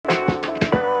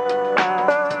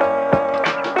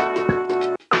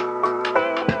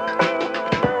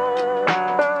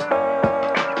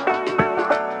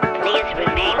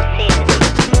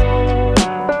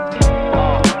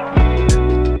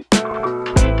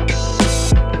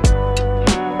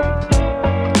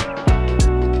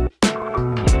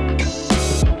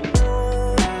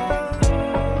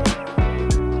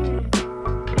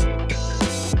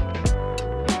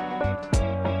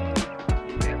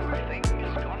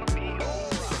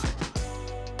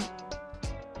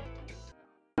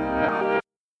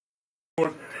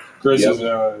Chris Yep. is All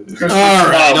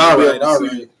right.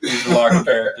 He's a locker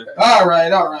character. All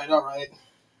right.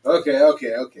 Okay.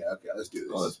 Let's do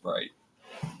Oh, this. that's bright.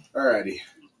 Alrighty.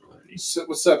 So,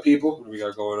 what's up, people? What do we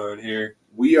got going on here?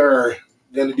 We are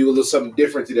gonna do a little something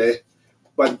different today.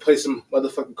 About to play some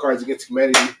motherfucking Cards Against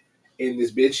Humanity in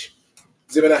this bitch.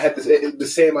 Zim and I had the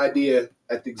same idea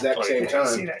at the exact same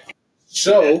time.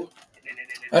 So,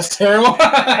 That's terrible.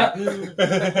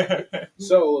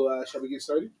 shall we get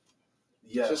started?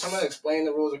 So somebody explain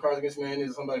the rules of Cards Against Humanity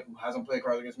to somebody who hasn't played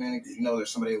Cards Against Humanity. You know, there's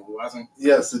somebody who hasn't.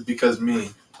 Yes, it's because me.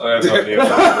 I have no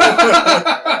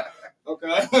idea. Okay.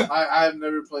 I've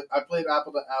never played. I played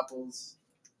Apple to Apples,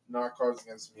 not Cards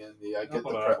Against Humanity. I get the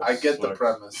premise. I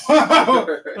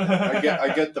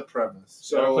get the premise.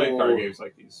 So I play card games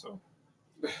like these. So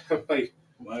like,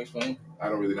 Explain. I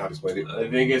don't really know how to explain it. I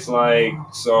think it's like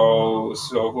so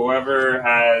whoever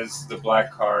has the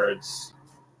black cards,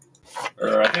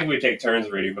 or I think we take turns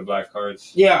reading the black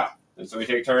cards. Yeah. And so we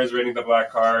take turns reading the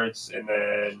black cards, and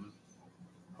then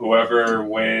whoever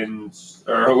wins,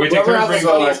 or we take turns reading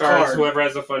the black cards. Whoever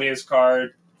has the funniest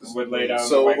card would lay down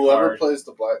the white whoever card. plays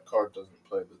the black card doesn't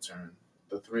play the turn.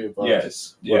 The three of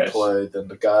us would Yes. play. Then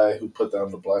the guy who put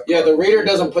down the black Yeah, card. the reader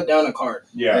doesn't put down a card.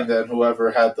 Yeah. And then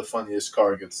whoever had the funniest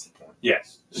card gets the point.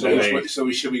 Yes.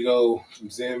 Should we go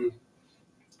Zim,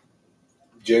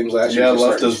 James last year? Yeah,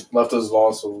 left us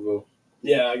lost, so we'll go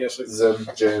Yeah, I guess. Zim,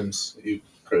 James, you,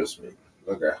 Chris, me.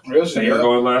 Okay. So you're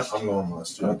going last? I'm going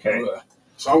last. Yeah. Okay.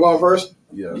 So I'm going first.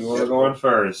 Yes. You want to go on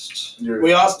first?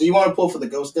 We also. Do you want to pull for the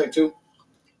ghost deck too?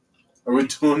 Are we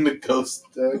doing the ghost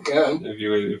deck? Yeah. If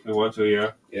you want to,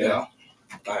 yeah. Yeah.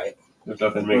 All right. If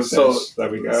nothing makes So- sense,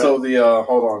 that we got. So the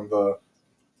hold on,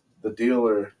 the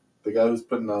dealer, the guy who's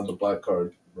putting down the black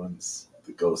card runs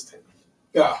the ghost hand.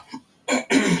 Yeah.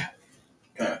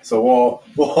 So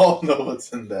we'll all know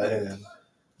what's in that hand.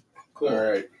 Cool. All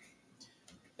right.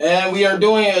 And we are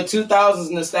doing a 2000s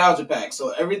nostalgia pack. So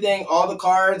everything, all the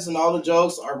cards and all the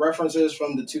jokes are references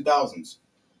from the 2000s.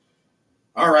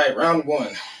 All right, round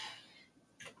one.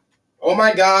 Oh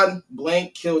my God,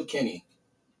 blank killed Kenny.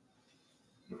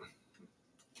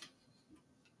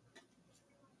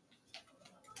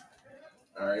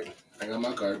 All right. I got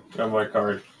my card. Got my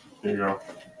card. Here you go.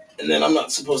 And then I'm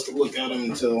not supposed to look at him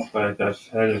until. Like that.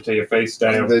 Hand it to your face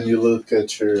down. And then you look at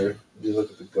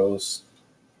the ghost.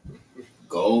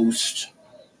 Ghost.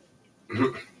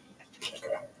 Okay.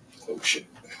 Oh shit.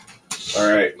 All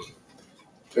right.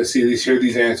 Let's hear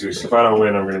these answers. If I don't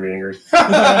win, I'm going to be angry.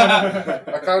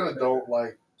 I kind of don't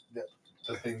like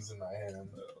the things in my hand.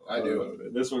 I do.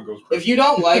 This one goes If you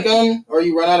don't like them or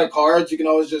you run out of cards, you can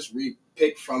always just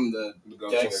pick from the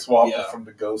deck. Swap Yeah. it from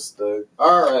the ghost deck.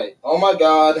 All right. Oh my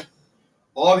God.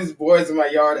 All these boys in my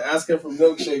yard asking for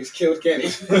milkshakes killed Kenny.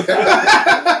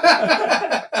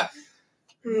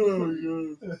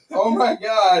 Oh my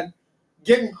God.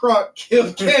 Getting crunk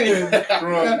killed Kenny.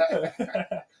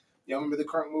 Y'all remember the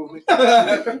crunk movement?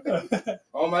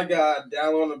 Oh my God.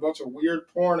 Downloading a bunch of weird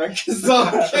porn on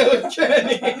Kazaa killed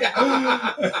Kenny.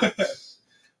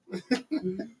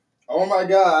 Oh my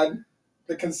God.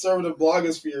 The conservative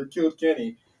blogosphere killed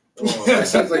Kenny. Oh, that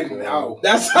sounds like now.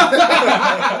 That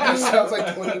sounds like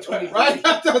 2020. Right?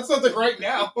 That sounds like right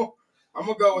now. I'm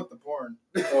going to go with the porn.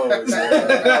 Oh,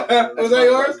 yeah. Was that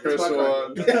yours? Chris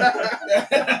won.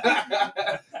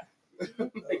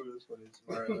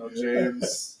 All right, now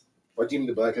James. Why do you need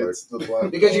the black card? It's the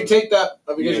black Because you card. take that.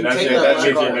 Because Yeah, you that's take your- that. that's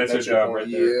black your- card. that's your job point.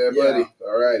 right there. Yeah, buddy.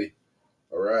 All righty.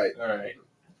 All right. All right.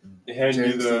 Hand you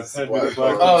James the is black black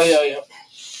card. card. Oh, yeah.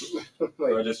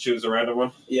 Or I just choose a random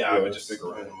one? Yeah, I Yeah, would just just pick pick a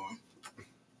a random one.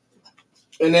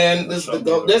 And then this is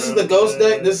the ghost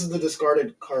deck. This is the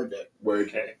discarded card deck. Word.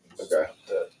 Okay. Okay.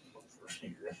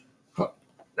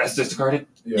 That's discarded?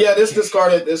 Yeah, this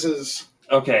discarded. This is.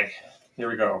 Okay. Here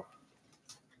we go.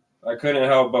 I couldn't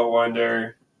help but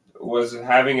wonder, was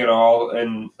having it all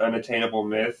an unattainable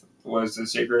myth? Was the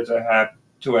secret to a happy...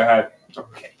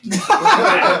 Okay.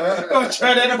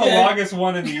 Try that The again. longest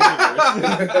one in the universe.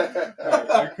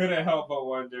 I couldn't help but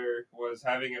wonder, was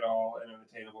having it all an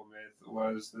unattainable myth?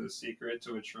 Was the secret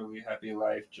to a truly happy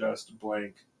life just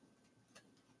blank?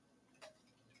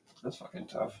 That's fucking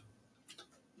tough.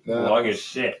 Long as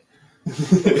shit.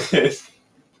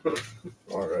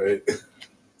 All right.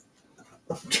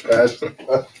 Trash.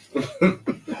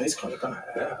 He's kind of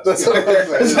ass. That's what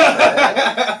I'm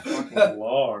saying. Fucking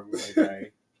long, my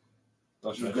guy.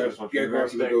 Oh, should I do this one for Yeah, the grab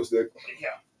ghost from the deck? ghost deck. Yeah.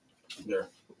 There.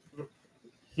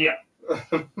 Yeah.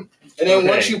 And then Okay.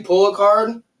 once you pull a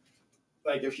card,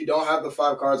 like if you don't have the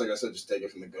 5 cards, like I said, just take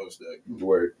it from the ghost deck.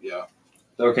 Word. Yeah.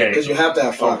 Okay. Because you have to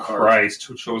have Oh 5 cards. Christ,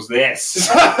 who chose this?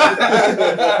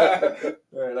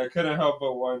 Right, I couldn't help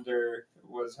but wonder,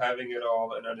 was having it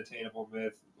all an unattainable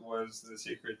myth? Was the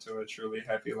secret to a truly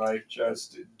happy life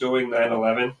just doing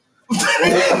 9/11?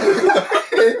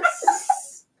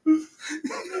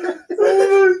 Oh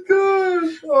my god!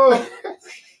 Oh.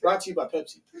 Brought to you by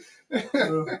Pepsi.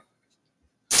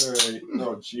 Alright,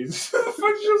 oh Jesus, what the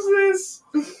fuck was this?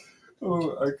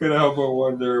 Oh, I couldn't help but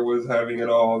wonder, was having it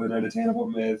all an unattainable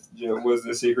myth? Was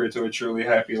the secret to a truly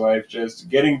happy life just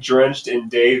getting drenched in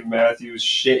Dave Matthews'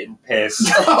 shit and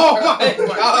piss? Oh my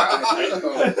god!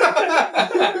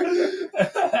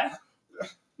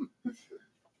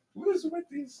 What is with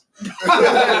these?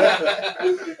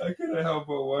 I couldn't help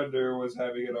but wonder, was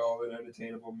having it all an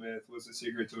unattainable myth? Was the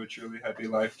secret to a truly happy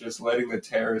life just letting the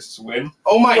terrorists win?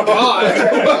 Oh my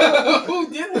god! Who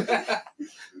did that?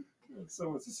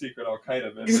 Someone's a secret Al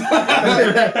Qaeda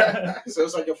member. So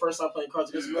it's like your first time playing Cards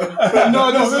Against Humanity?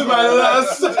 No, this is my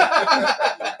last.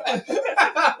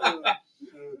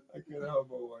 I couldn't help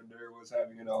but wonder, was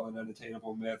having it all an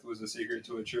unattainable myth? Was the secret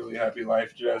to a truly happy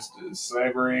life just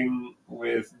cybering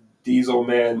with Diesel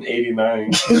Man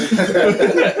 89?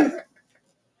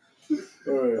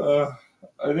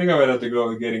 I think I might have to go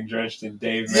with getting drenched in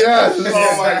Dave. Yes!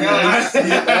 Oh my god!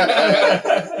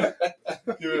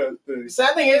 Give it a thing.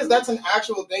 Sad thing is, that's an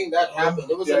actual thing that happened.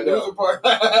 It was a news report.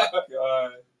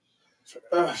 God.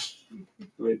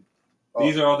 Wait,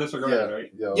 these are all disregarded,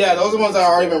 right? Yeah, those are the ones that I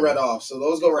already been read off. So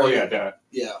those go right. Oh here. yeah.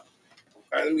 Yeah. All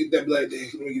right, let me get that black day.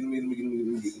 Let me get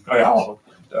it. Oh yeah, all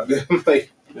of them.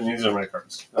 Like, And these are my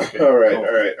cards. Okay. all right.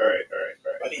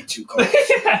 I need 2 cards.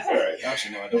 All right.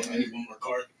 Actually, no, I don't. I need 1 more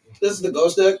card. This is the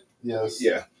ghost deck. Yes.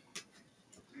 Yeah.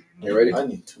 You ready? I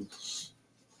need 2. You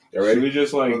Should ready? we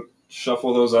just like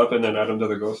shuffle those up and then add them to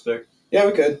the ghost deck? Yeah,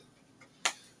 we could.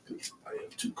 I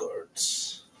have 2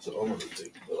 cards, so I'm gonna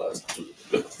take the last 2.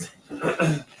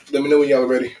 Let me know when y'all are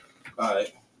ready. All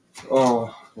right.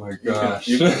 Oh my gosh.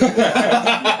 You can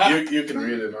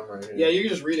read it. I'm right here. Yeah, you can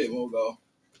just read it and we'll go.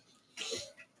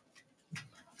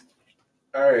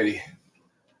 Alrighty.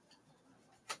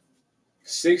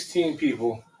 16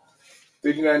 people,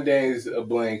 39 days of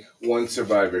blank, 1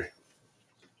 survivor.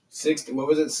 16. What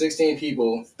was it? 16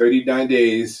 people. 39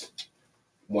 days,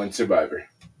 1 survivor.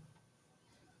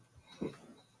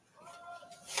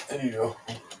 There you go.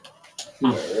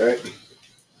 Alright.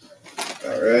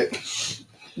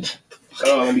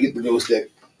 Oh, let me get the ghost deck.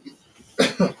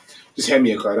 Just hand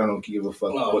me a card. I don't give a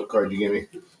fuck what card you give me.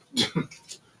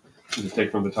 Just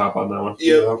take from the top on that one.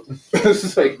 Yep. It's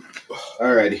just like,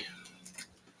 alrighty.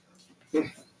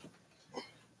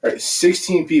 Alright,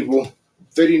 16 people,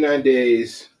 39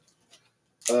 days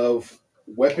of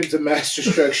weapons of mass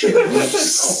destruction,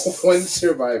 1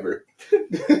 survivor.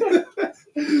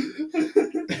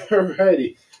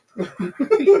 Alrighty.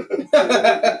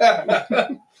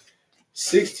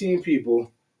 16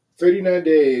 people, 39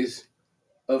 days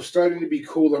of starting to be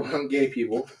cool around gay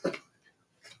people.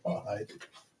 Oh my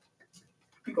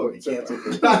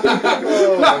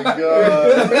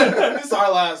god. This is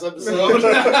our last episode.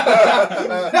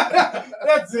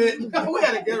 That's it. We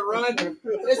had a good run.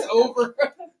 It's over.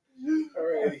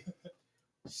 Alrighty.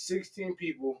 16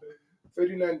 people,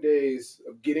 39 days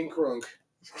of getting crunk,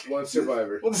 1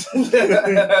 survivor.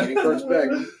 Getting crunk's back.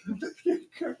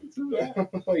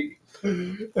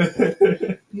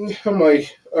 I'm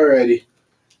like, alrighty.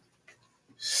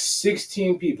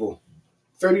 16 people,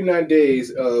 39 days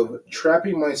of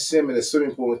trapping my sim in a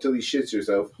swimming pool until he shits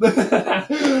herself.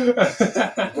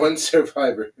 1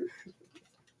 survivor.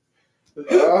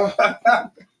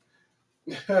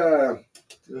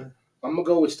 I'm gonna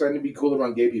go with starting to be cool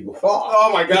around gay people.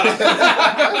 Oh my god.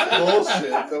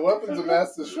 Bullshit. The weapons of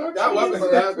mass destruction. That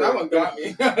one got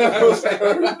me. I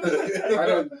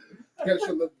don't. I gotta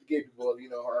show love to the gay people,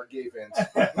 our gay fans.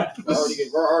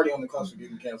 We're already on the cusp of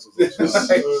getting canceled.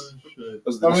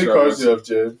 How many cards do you have,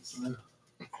 James?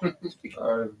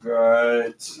 I've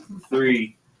got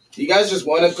 3. You guys just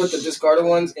want to put the discarded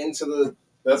ones into the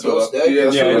That's ghost what. deck? Yeah,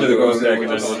 Yeah, into the we'll ghost deck,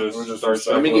 and then we'll just start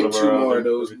Let me shuffling get them 2 around. more of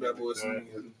those bad boys.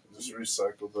 Just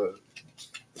recycle that.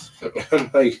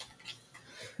 I'm like,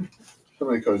 How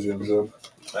many cards do you have?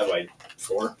 I have like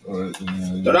 4. Alright,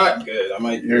 They're not good. I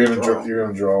might. You're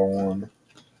gonna draw 1.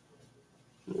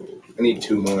 I need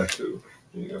 2 more. 2.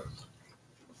 There you go.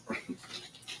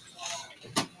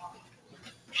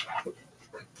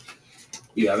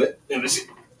 You have it? Let me see.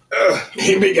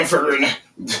 He make it for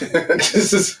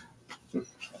This is.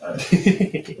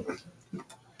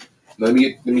 Let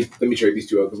me trade these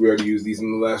 2 out because we already used these in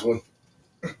the last one.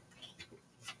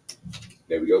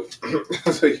 There we go.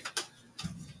 It's like,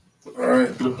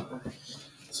 Alright.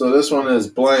 So this one is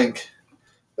blank.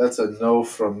 That's a no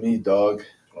from me, dog.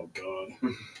 Oh god.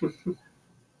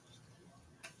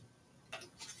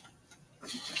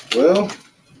 Well,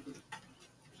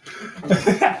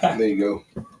 there you go.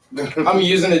 I'm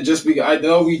using it just because I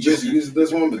know we just used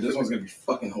this one, but this one's gonna be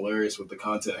fucking hilarious with the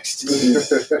context.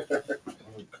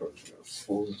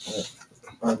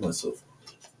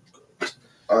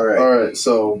 All right. All right.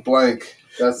 So blank.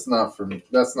 That's not for me.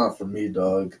 That's not for me,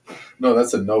 dog. No,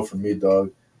 that's a no for me,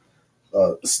 dog.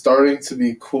 Starting to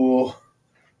be cool.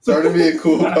 Starting to be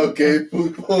cool about gay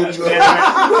people. That's a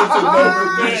no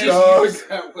for me, dog.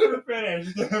 We're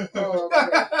finished.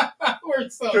 We're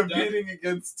so Competing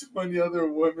against 20 other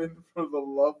women for the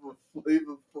love of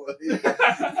Flavor Flav.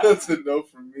 That's a no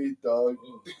for me, dog.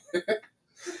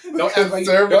 Don't act like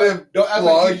Conservative don't act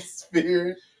blog like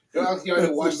spirit. Don't act like y'all That's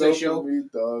didn't watch a no that show. for me,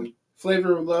 dog.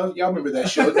 Flavor of Love. Y'all remember that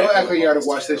show? Don't act like y'all didn't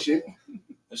watch that shit.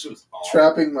 That shit was awful.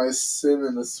 Trapping my sim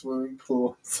in a swimming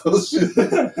pool so she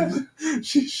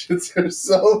shits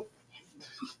herself.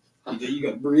 You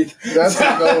gotta breathe. That's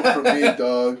a no for me,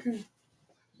 dog.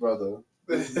 Brother,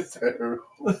 this is terrible.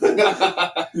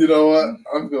 You know what?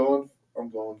 I'm going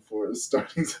for it. It's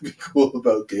starting to be cool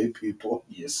about gay people.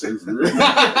 Yes, sir.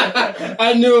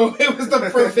 I knew it was the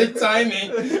perfect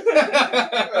timing.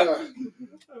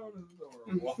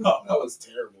 That was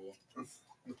terrible.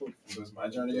 So it's my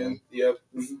turn again. Yep.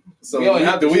 So We only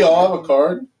have do to we choose all have one. a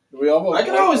card? Do we all have a I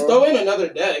can black always card? throw in another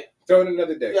deck. Throw in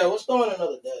another day. Yeah, let's throw in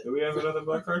another deck. Do we have another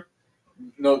black card?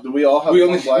 No, do we all have We one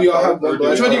only- black we all card? have one Or do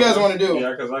black Which we one do you all- guys want to do?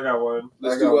 Yeah, because I got one.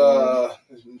 Let's I do got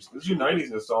Let's do 90s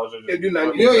nostalgia. Yeah, do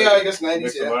 90s. Yeah, I guess 90s,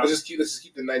 Mix them yeah. up. let's just keep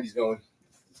the 90s going.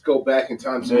 Let's go back in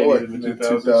time some more. 90s and In the the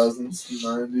 2000s. 2000s,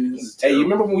 90s. Hey, you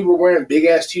remember when we were wearing big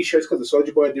ass T-shirts because the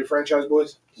Soulja Boy did Franchise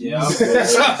Boys? Yeah.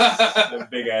 The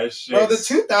big ass shit. Bro, the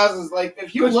 2000s, like,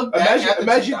 if you look back at the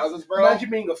 2000s, bro, Imagine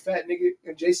being a fat nigga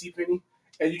in JCPenney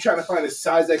and you trying to find a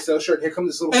size XL shirt. And here comes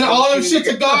this little. and all them skinny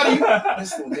shits nigga. are gaudy.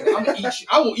 Listen, nigga, I'm gonna eat you.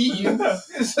 I will eat you.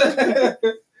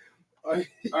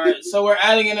 Alright, so we're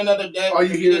adding in another deck. All you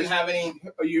because we hear didn't is- have any.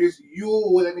 Are you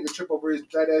with that nigga trip over his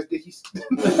fat ass dickies?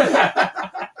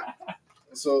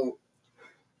 So,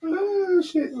 Oh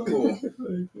shit. Cool.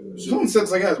 This one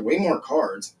looks like it has way more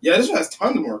cards. Yeah, this one has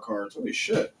tons more cards. Holy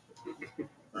shit.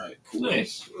 Alright, cool.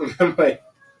 Nice. I'm like,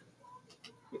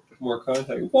 More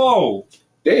contact. Whoa!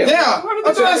 damn. Yeah,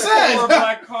 that's what I More said.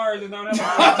 black cards and don't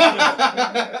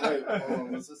have wait, hold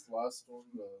on. Was this last one?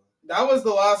 That was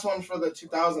the last one for the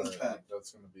 2000s pack.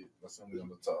 That's gonna be on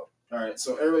the top. Alright,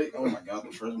 so everybody. Oh my god,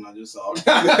 the first one I just saw.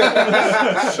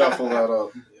 Shuffle that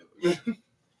up.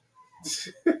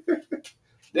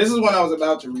 This is one I was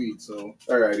about to read, so.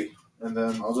 Alrighty. And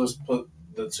then I'll just put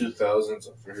the 2000s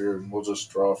over here, and we'll just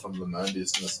draw from the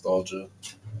 90s nostalgia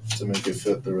to make it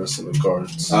fit the rest of the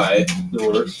cards. Alright. It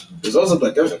works. There's also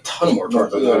like there's a ton more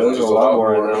cards. Yeah, there's a lot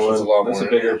more in that one. There's a lot That's more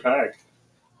a bigger pack.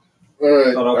 All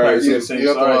right, Not all All right, packs are you, the same you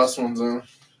got the size. last ones in.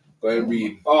 Go ahead and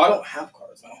read. Oh, I don't have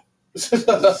cards now.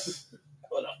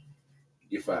 Hold on.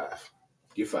 Get five.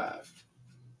 Get five.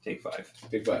 Take 5.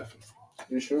 Take five.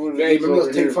 You sure? Hey, remember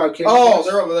those Take 5 candy Oh, bars?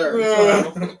 they're over there.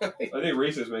 I think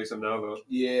Reese's makes them now, though.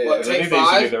 Yeah. What, I Take think they used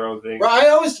to 5? do their own thing. Bro, I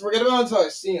always forget about it until I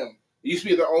see them. It used to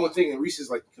be their own thing, and Reese's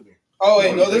like, come here. Oh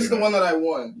wait, no, this is the one that I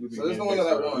won. You'll be So this is the getting one that I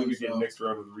mixed around- won. You'll be getting So. mixed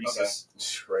around with Reese's.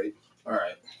 Right. All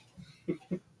right.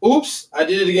 Oops, I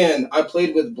did it again. I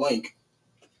played with blank.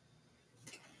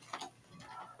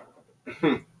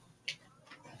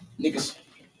 Niggas.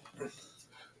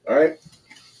 All right.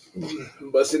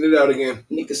 Busting it out again.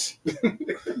 Niggas.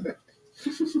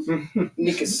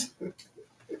 Niggas.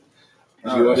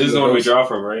 This is the one we draw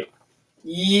from, right?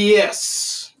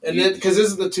 Yes. And then, because this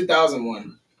is the 2000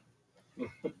 one.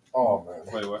 Oh man.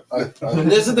 Wait, what?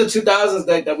 This is the 2000s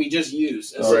deck that we just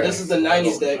used. And so Right. this is the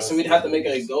 90s deck, so we'd have to make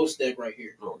a ghost deck right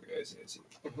here. Oh, okay, I see.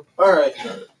 All right.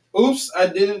 Oops, I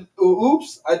did it.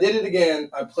 Oops, I did it again.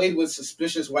 I played with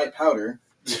suspicious white powder.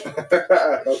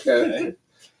 Okay.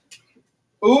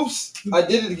 Oops, I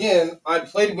did it again. I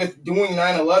played with doing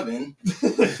 9/11.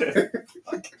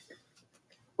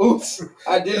 Oops,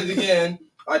 I did it again.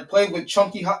 I played with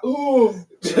chunky hot. Ooh.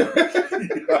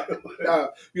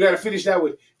 You gotta finish that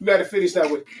one. You gotta finish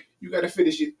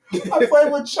it. I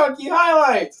played with chunky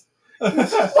highlights. What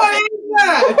is that?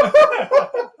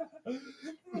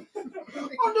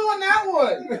 I'm doing that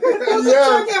one. That's Yeah. a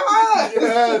chunky highlight.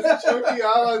 Yes, Chunky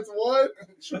Highlights what?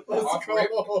 Off Let's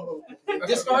go.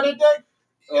 Discarded deck.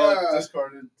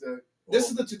 Discarded deck. This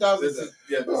is the 2000s This deck.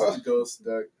 is this is the ghost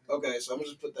deck. Okay, so I'm gonna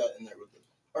just put that in there with it.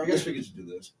 Or I guess we could just do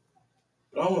this.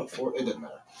 But I don't want 4. It doesn't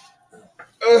matter.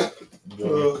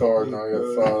 Draw a card. Now I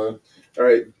got 5. All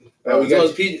right. Now we So got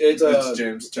it's P- it's It's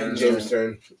James' turn. James'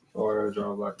 turn. Or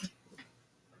draw a black.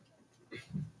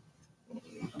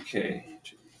 Okay.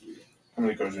 How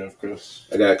many cards do you have, Chris?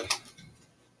 I got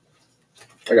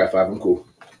 5. I'm cool.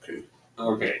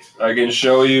 Okay, I can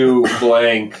show you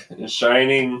blank,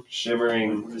 shining,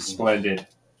 shimmering, splendid.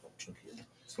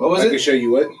 What was I can it? show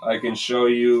you what? I can show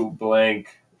you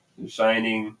blank,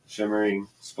 shining, shimmering,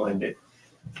 splendid.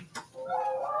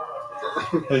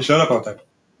 Hey, shut up, Otto.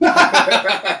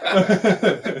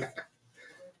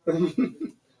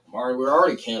 Mario, we're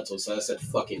already canceled, so I said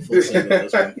fucking full thing with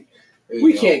this one.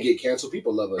 We can't get canceled.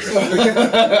 People love us.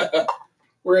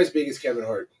 We're as big as Kevin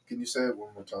Hart. Can you say it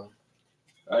one more time?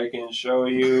 I can show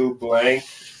you blank,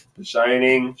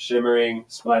 shining, shimmering,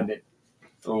 splendid.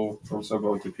 Oh, I'm so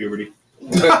going through puberty.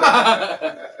 And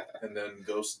then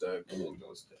Ghost Deck. And then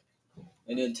goes to-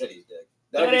 And then Teddy's deck.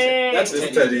 Teddy! That's It's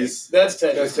Teddy's. Teddy's. That's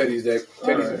Teddy's. That's Teddy's deck.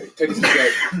 Alright. Teddy's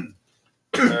deck.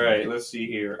 All right, let's see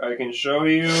here. I can show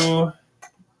you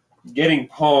getting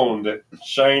pwned,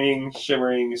 shining,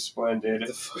 shimmering, splendid.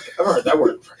 I've heard that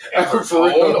word forever. For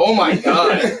real. Oh my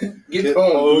god. Get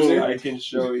home, loser. I can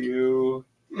show you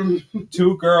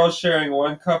two girls sharing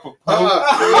one cup of poop. Oh!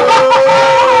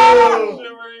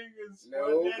 Shimmering and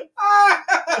No. splendid.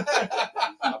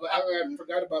 I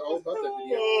forgot about all about that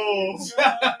video.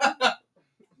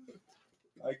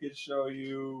 I could show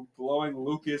you blowing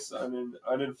Lucas on an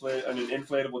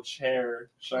inflatable chair,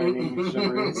 shining,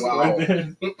 shimmering, Wow.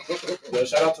 splendid. Yo,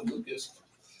 shout out to Lucas.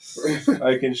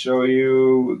 I can show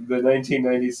you the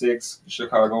 1996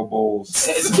 Chicago Bulls.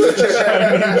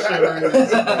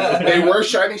 They were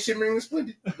shining, shimmering, and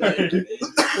splendid. We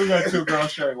got two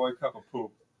girls sharing one cup of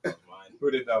poop. Mine.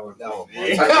 Who did that one? That was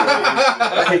Oh,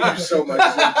 I hate you so much.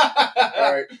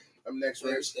 All right, I'm next,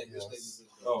 right?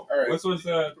 Oh, All right. what's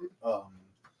the?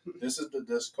 This is the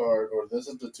discard, or this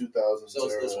is the 2000s So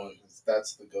it's era. this one.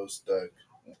 That's the Ghost Deck.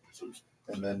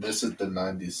 And then this is the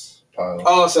 90s pile.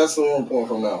 Oh, so that's the one we're pulling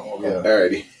from now. Okay. Yeah.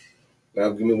 Alrighty. Now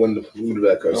give me one. Give me the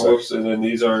back card. Oh, Sorry. whoops, and then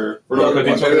these are. We're No, gonna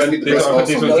put these I ones. need the These rest are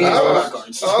these also. ones. No, you These need ones. more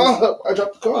cards. Oh, I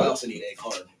dropped the I card. also need a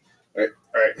card. All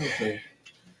right.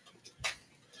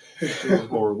 This is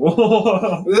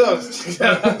horrible.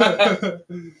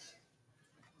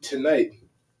 Tonight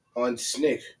on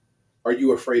Snick, are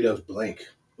you afraid of blank?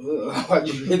 Why'd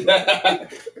you read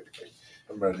that?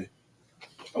 I'm ready.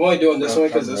 I'm only doing this one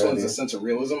because I'm this one's ready. a sense of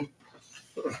realism.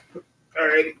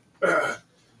 Alrighty.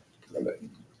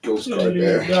 Ghost card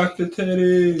there. Dr.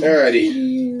 Teddy.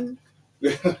 Alrighty.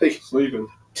 Sleeping.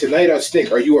 Tonight on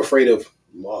Snick, are you afraid of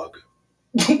log?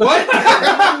 What?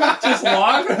 Just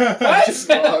log? What? Just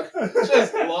log.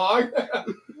 Just log.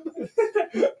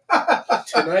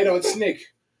 Tonight on Snick,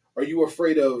 are you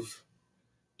afraid of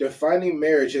defining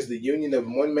marriage as the union of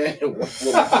one man and one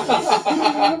woman?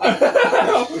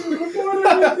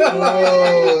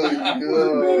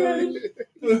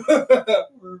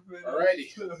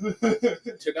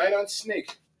 Alrighty. Tonight on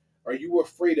Snick, are you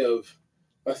afraid of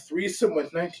a threesome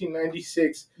with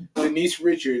 1996 Denise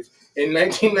Richards and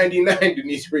 1999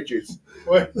 Denise Richards?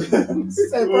 What?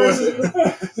 Same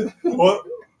person. What?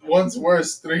 One's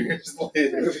worse 3 years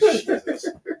later.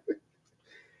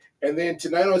 And then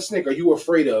tonight on Snick, are you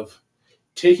afraid of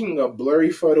taking a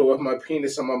blurry photo of my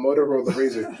penis on my Motorola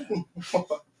Razr?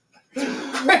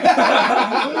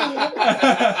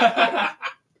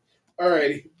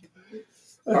 Alrighty.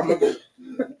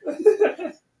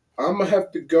 I'm gonna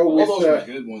have to go All with. those were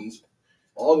good ones.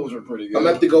 All those were pretty good. I'm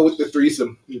gonna have to go with the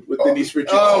threesome with Denise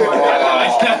Richards. Oh my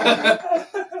god.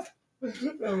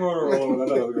 That Motorola, I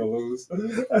thought I was gonna lose.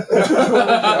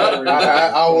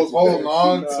 I was holding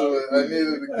on to it. I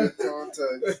needed a good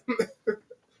context.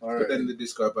 All Put that right. in the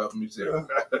discard pile for me too.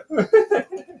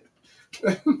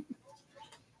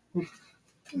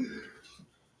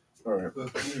 All right.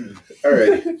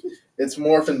 Alright. It's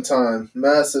morphin time.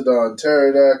 Mastodon,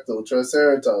 pterodactyl,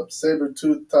 triceratops,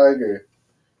 saber-toothed tiger.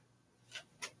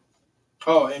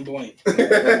 Oh, and blank.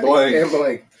 And blank.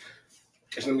 blank.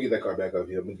 Actually, let me get that card back up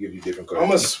here. I'm gonna give you a different card. I'm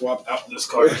gonna swap out this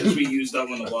card because we used that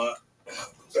one a lot.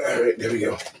 Alright, there we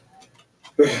go.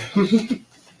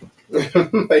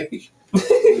 Like,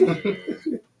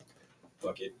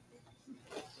 Fuck it.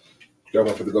 got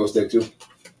one for the ghost deck too?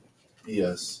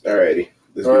 Yes. Alrighty.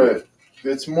 Let's All do right. it.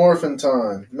 It's morphin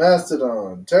time.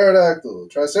 Mastodon, pterodactyl,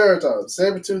 triceratops,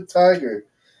 saber-toothed tiger.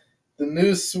 The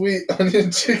new sweet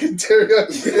onion chicken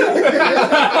teriyaki.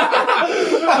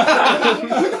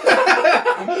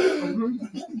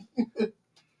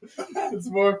 It's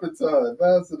morphin time.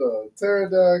 Mastodon,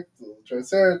 pterodactyl,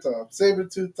 triceratops,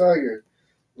 saber-toothed tiger.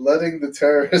 Letting the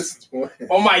terrorists win.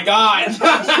 Oh my god!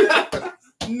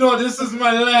 No, this is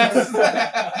my last. This is your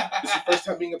first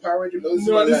time being a Power Ranger? No,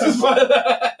 No, this is my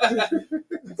last.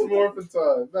 It's morphin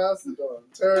time. Mastodon,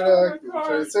 pterodactyl,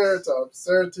 triceratops,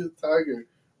 saber-toothed tiger.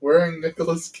 Wearing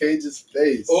Nicolas Cage's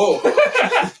face. Oh.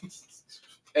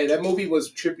 Hey, that movie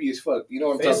was trippy as fuck. You know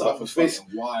what I'm Face talking Off about? was Face.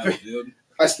 fucking wild, dude.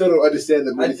 I still don't understand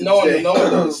the movie. No one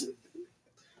knows.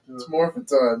 It's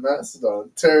Morphodon,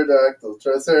 Mastodon, Pterodactyl,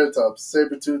 Triceratops,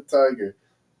 Saber-toothed Tiger,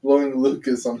 blowing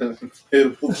Lucas on an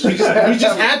inflatable You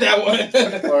just had that one.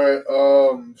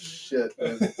 Alright, shit.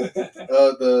 Man.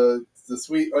 The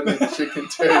sweet onion chicken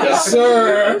pterodactyl. Yes,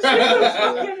 sir.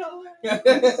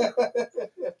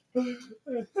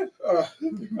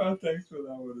 The context for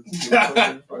that one is so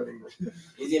fucking funny.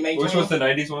 Is it May Which was the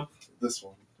 90s one? This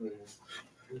one.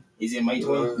 Is it May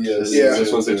 20? Yes. Yeah.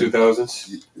 This one's the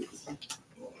 2000s?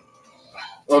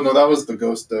 Oh no, that was the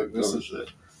ghost deck. This is shit.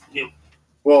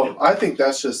 Well, I think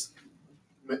that's just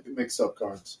mixed up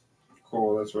cards.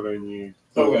 Cool, that's what I need.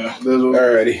 Okay.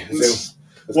 Alrighty. So,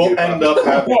 We'll end up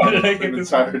having Why did I get an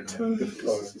this entire one? deck of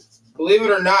cards. Believe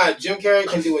it or not, Jim Carrey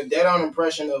can do a dead-on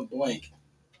impression of blank.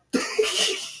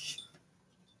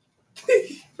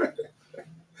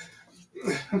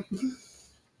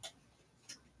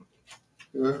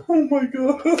 Oh my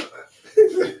god.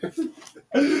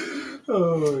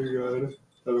 Oh my god.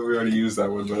 I know we already used that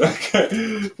one, but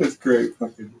okay. That's great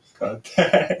fucking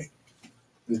contact.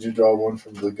 Did you draw one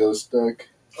from the ghost deck?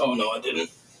 Oh no, I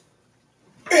didn't.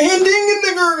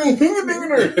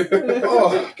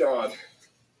 Oh god.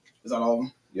 Is that all of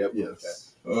them? yep.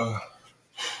 Yes.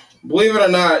 Believe it or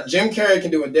not, Jim Carrey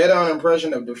can do a dead-on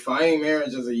impression of defying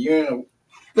marriage as a unit of...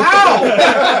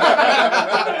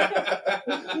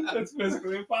 That's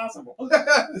physically impossible.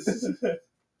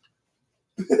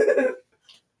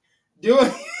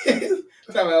 Doing...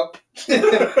 Time out.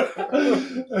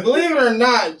 Believe it or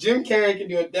not, Jim Carrey can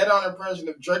do a dead-on impression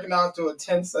of jerking off to a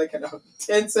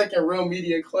 10-second real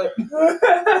media clip.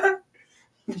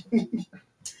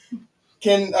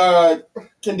 Can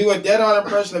do a dead-on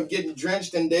impression of getting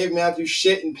drenched in Dave Matthews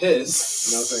shit and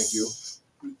piss. No, thank you.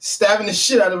 Stabbing the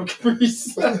shit out of a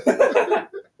Caprice.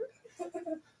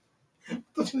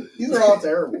 These are all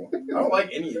terrible. I don't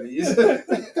like any of these.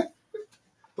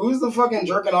 Who's the fucking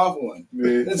jerking off one?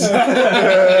 Me. Yeah.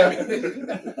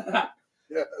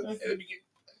 Let me get.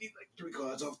 I need like 3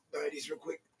 cards off the 90s real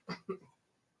quick.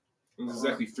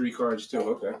 Exactly 3 cards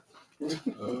too. Okay.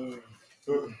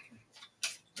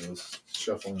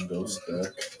 Shuffling ghost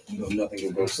deck. No, nothing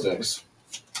but ghost decks.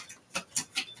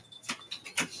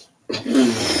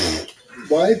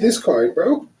 Why this card,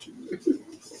 bro?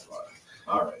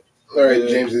 All right. All right,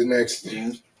 James is next.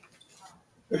 James.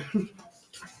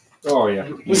 Oh, yeah.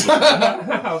 I was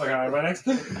like, am I next?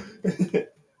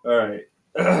 All right.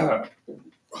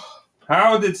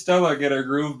 How did Stella get her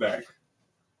groove back?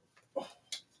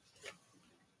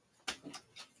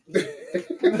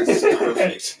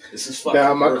 Perfect. This is fucking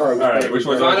Now my perfect. card. All right, which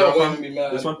one's I I don't go want from? to be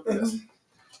mad. This one? Yes.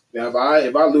 Now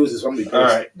if I lose this, I'm gonna be pissed. All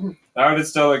right. How did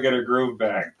Stella get her groove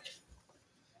back?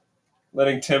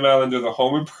 Letting Tim Allen do the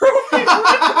home improvement.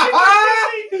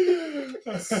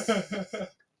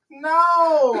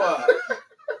 No!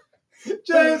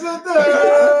 James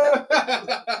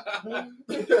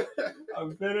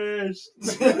I'm finished.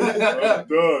 I'm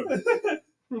done.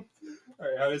 All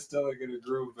right, how did Stella get her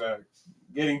groove back?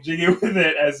 Getting jiggy with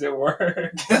it, as it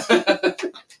were.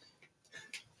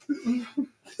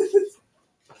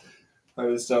 How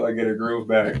did Stella get her groove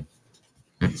back?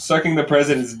 Sucking the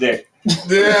president's dick.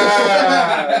 Yeah.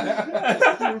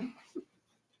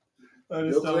 How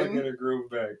did Bill Stella Clinton? get her groove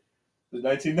back? The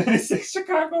 1996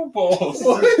 Chicago Bulls.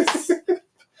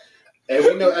 And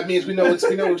we know that means we know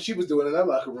what she was doing in that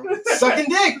locker room. Sucking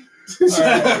dick! All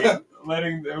right,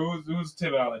 letting who's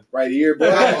Tim Allen? Right here, bro.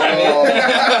 Oh.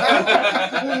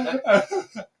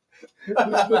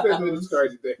 Look at those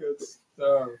cards you Good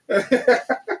stuff.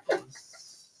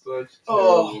 Such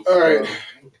Oh. All right.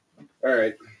 All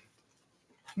right.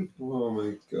 Oh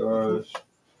my gosh.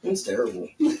 It's terrible.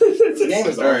 This game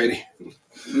is All awful. righty.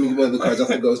 Let me get one of the cards off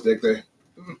the ghost deck there.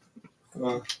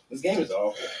 This game is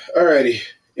awful. All righty.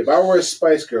 If I were a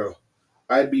Spice Girl,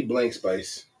 I'd be blank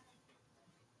Spice.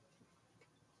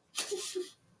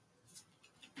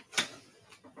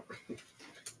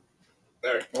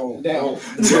 All right. Oh, damn. I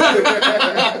just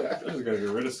gotta get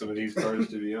rid of some of these cards,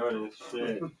 to be honest.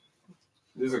 Shit.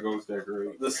 This is a ghost deck,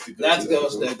 right? That's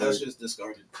ghost deck. That's just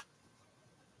discarded.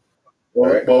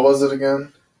 Alright. What was it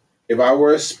again? If I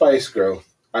were a Spice Girl,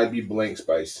 I'd be blank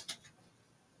Spice.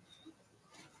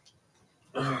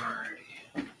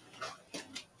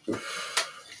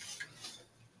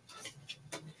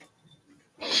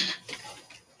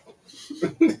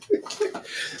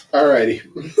 Alrighty.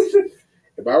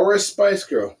 If I were a Spice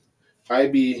Girl,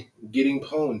 I'd be getting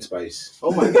pwned Spice.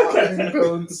 Oh my god.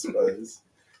 Bone Spice.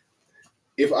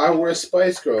 If I were a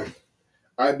Spice Girl,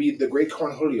 I'd be the Great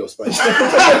Cornholio Spice.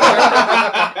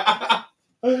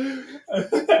 Perfect.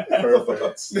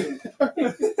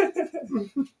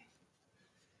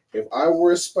 If I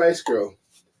were a Spice Girl,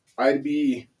 I'd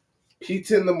be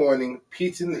pizza in the morning,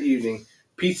 pizza in the evening,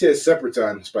 pizza at supper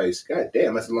time. Spice. God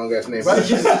damn, that's a long ass name. Right,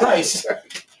 Jesus Christ.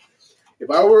 If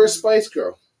I were a Spice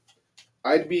Girl,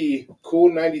 I'd be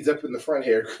cool 90s up in the front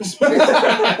hair.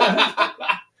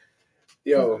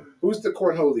 Yo, who's the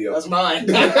cornholio? That's mine.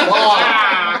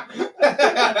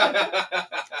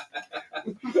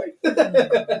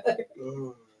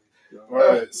 All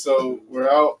right, so we're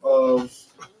out of.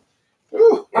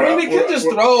 I mean, we could just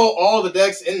throw all the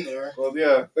decks in there. Well,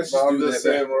 yeah. Let's But just I'm do just that,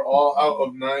 saying we're all out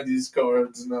of 90s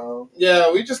cards now.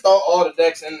 Yeah, we just throw all the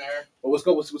decks in there. Well, let's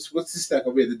go. What's this stack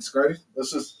over here? The discarded?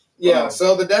 Let's just. Yeah,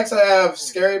 so the decks I have,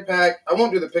 Scary Pack. I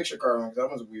won't do the picture card one because that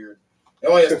one's weird. It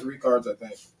only has 3 cards, I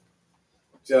think.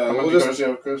 Yeah, How we'll many just. cards do you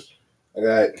have, Chris? I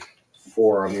got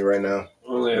 4 on me right now. I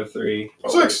only have 3.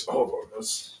 Six. Hold on.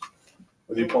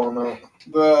 What are you pulling out?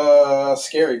 The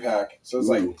Scary Pack. So it's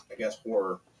like, Ooh. I guess,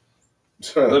 horror.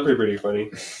 That'd be pretty funny.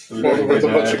 That'd be pretty With a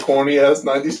good bunch ad. of corny ass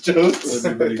 90s jokes.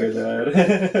 That'd be pretty good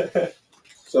ad.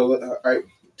 So, all right,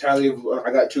 tally.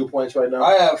 I got 2 points right now.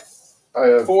 I have I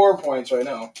have 4 points right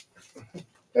now.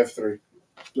 F3.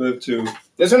 I have 2.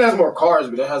 This one has more cards,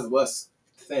 but it has less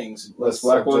things. Less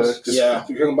black ones? subjects. Yeah.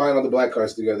 You can combine all the black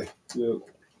cards together. Yep.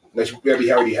 That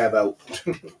we already have out.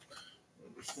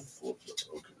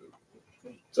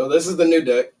 So this is the new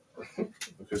deck.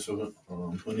 Okay, so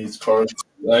who needs cards?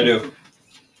 I do.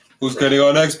 Who's getting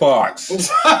on Xbox?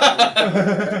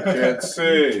 Can't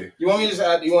see. You want me to just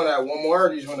add? Do you want to add one more, or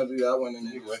do you just want to do that one and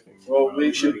then? Well,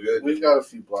 should be good. We've got a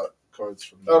few black cards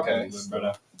from the Okay.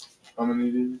 How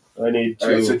many do you need? I need 2.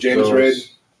 All right, so James those. Red.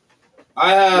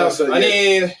 I have. No, so I yeah.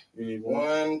 need You need one.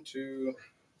 1, 2.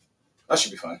 That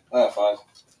should be fine. I have 5.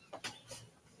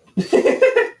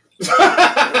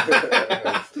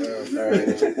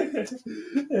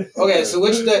 Okay, so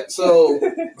which deck? So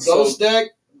Ghost deck,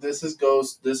 This is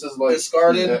Ghost. This is like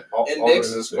Discarded, all index.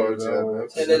 of this cards. Yeah,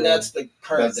 next. and then that's the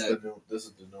current That's deck. the new. This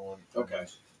is the new one. Okay.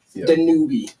 Yeah. The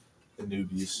newbie. The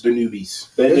newbies. The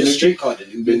newbies. There's a Benvenuti? street called the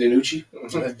newbie. Benvenucci.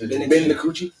 Benucci. Ben the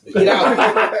Coochie. Get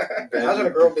out. Imagine a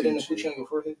girl bit in the coochie on your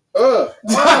forehead.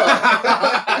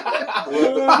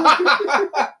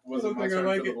 Was it my I turn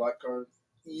like for the it. black card?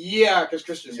 Yeah, because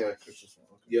Christian. Yeah, Christmas one.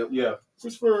 Yep. Yeah.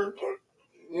 Christopher.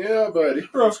 Yeah, buddy.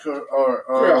 Cross card. All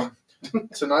right.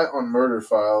 Tonight on Murder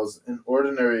Files, an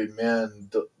ordinary man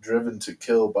driven to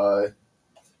kill by,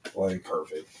 like,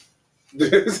 Perfect.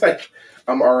 It's like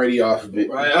I'm already off of it.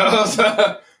 Right.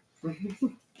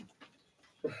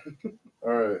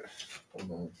 all right.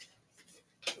 Hold on.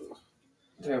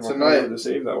 Damn, Tonight- I to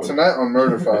save that one. Tonight on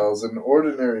Murder Files, an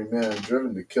ordinary man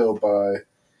driven to kill by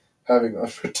having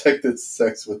unprotected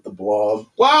sex with the Blob.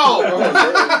 Wow.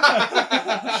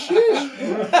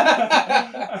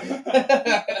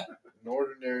 An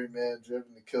ordinary man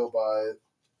driven to kill by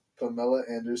Pamela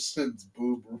Anderson's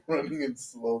boob running in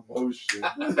slow motion.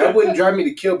 That wouldn't drive me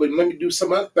to kill, but let me do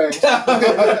some other things.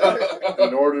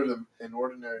 An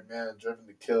ordinary man driven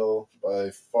to kill by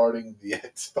farting the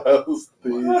X-Files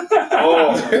theme.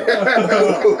 Oh.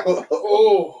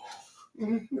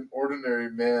 An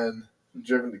ordinary man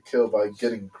driven to kill by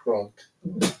getting crunk.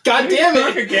 God damn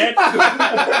it. Again.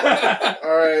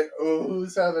 All right,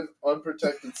 who's having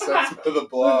unprotected sex with the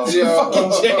Blob? Yeah.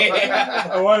 Fucking Jay.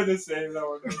 I wanted to save that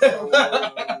one.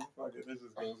 Fuck it, this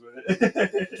just goes with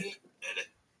it.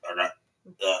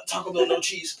 Taco Bell, no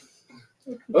cheese.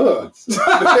 Ugh.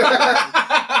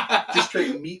 Just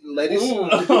straight meat and lettuce.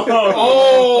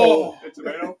 Oh. And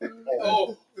tomato?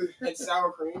 Oh. And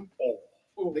sour cream.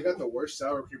 They got the worst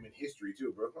sour cream in history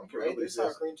too, bro. I don't care Right? what Their it sour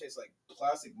says. cream tastes like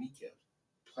plastic kneecap.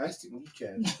 Plastic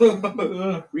kneecap.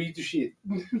 Read the shit.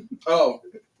 Oh.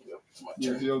 It's my It's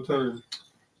turn. your turn.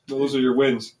 Those are your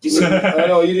wins. I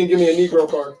know, you didn't give me a Negro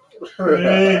card.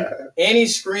 Annie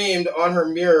screamed on her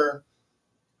mirror.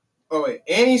 Oh wait,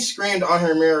 Annie screamed on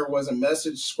her mirror was a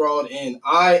message scrawled in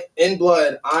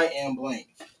blood, I am blank.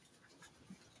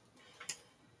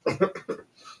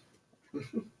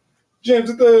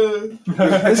 James the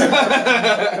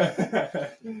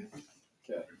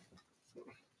Okay.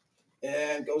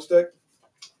 And Ghost deck.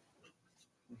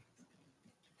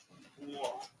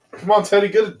 Come on, Teddy,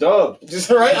 get a dub. Just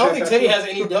right. I don't think Teddy has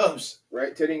any dubs.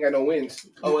 Right? Teddy ain't got no wins.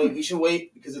 Oh wait, we should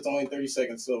wait because it's only 30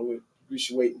 seconds, so we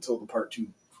should wait until the part 2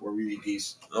 before we read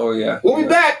these. Oh, yeah. We'll be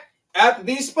back after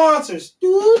these sponsors.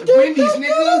 Wendy's,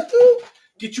 nigga.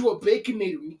 Get you a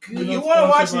baconator, nigga. You want to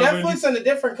watch Netflix in a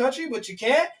different country, but you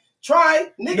can't? Try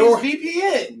Niggas Nor-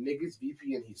 VPN. Niggas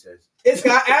VPN, he says. It's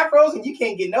got afros and you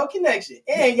can't get no connection.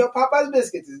 And your Popeye's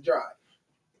biscuits is dry.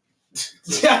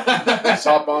 Just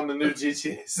hop on the new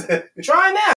GTA.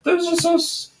 Try now. Those are so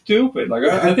stupid. Like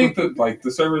I think that like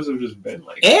the servers have just been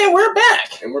like. And we're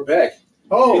back. And we're back.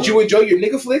 Oh, Did you enjoy your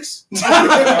nigga flicks?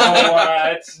 Oh,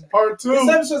 what? part This 2?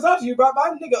 episode's out to you brought by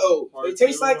Nigga O. Part They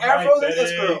taste two, like right, afros and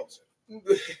Teddy. S-curls.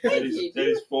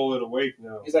 Teddy's full and awake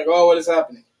now. He's like, oh, what is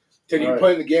happening? Teddy, you're Alright.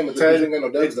 playing the game with Teddy, Teddy. Ain't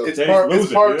got no dubs though. It's Teddy's part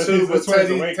losing, 2, dude. but That's why he's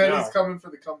Teddy's awake now. coming for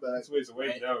the comeback. That's why he's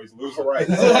awake now. He's losing. All right,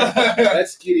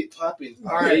 let's get it popping.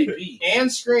 All right. Baby. Anne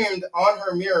screamed on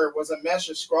her mirror was a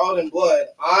message scrawled in blood.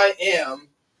 I am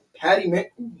Patty Man.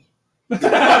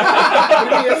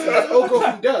 That's Oko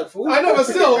from Doug, fool. I know, but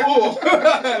still, ooh.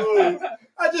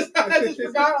 I just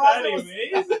forgot how it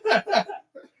was.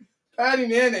 Patty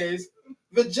Mayonnaise.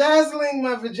 Vajazzling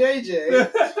my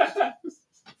vajayjay.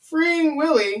 Freeing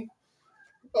Willie.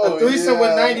 A threesome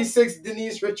with 96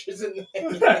 Denise Richardson.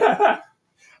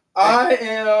 I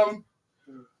am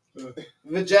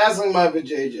vajazzling my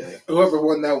vajayjay. Whoever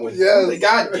won that one. Yes.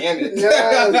 God damn it.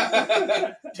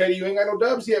 Yes. Teddy, you ain't got no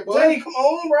dubs yet, boy. Teddy, come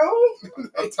on, bro.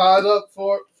 I tied up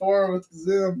four with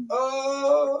Zim.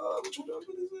 Which one is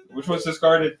it? Which one's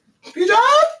discarded? P-Job?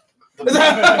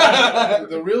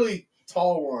 The really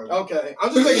tall one. Okay,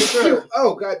 I'm just making sure.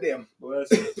 Oh, goddamn. Well,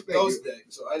 that's, Ghost deck,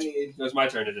 so I need. that's my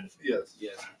turn, isn't it? Yes.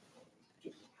 Yes.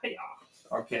 Hey,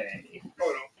 okay.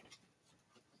 Hold on.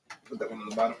 Put that one on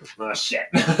the bottom. Oh, shit.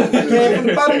 Okay, from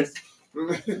the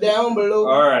bottom. Down below.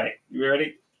 All right. You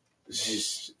ready?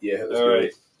 Yeah, let's All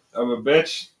right. I'm a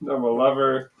bitch. I'm a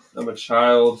lover. I'm a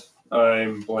child.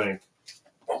 I'm blank.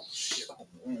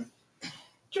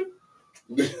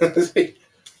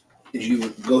 Did you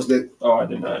ghost deck? Oh, I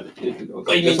did not. It did go.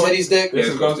 Oh, you mean Teddy's deck? This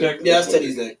is Ghost Deck? Yeah, that's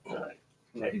Teddy's deck. All right.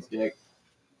 Teddy's deck.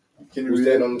 Can you Who's read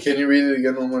that it? on the- Can you read it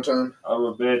again one more time? I'm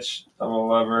a bitch. I'm a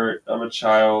lover. I'm a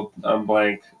child. I'm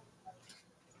blank.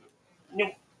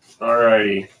 Nope.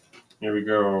 Alrighty. Here we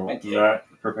go. Not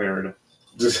prepared.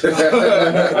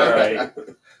 Alright.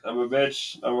 I'm a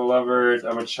bitch. I'm a lover.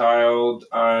 I'm a child.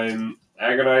 I'm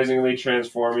agonizingly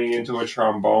transforming into a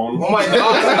trombone. Oh my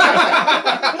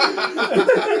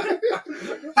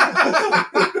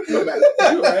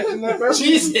You imagine that, bro? god.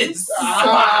 Jesus.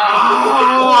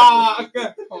 Ah.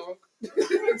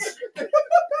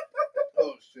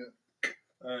 Oh shit!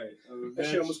 Alright. I'm a That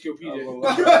shit bitch. almost killed I'm a PJ.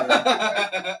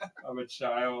 lover. I'm a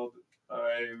child.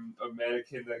 I'm a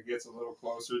mannequin that gets a little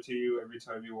closer to you every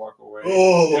time you walk away.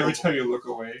 Oh. Every time you look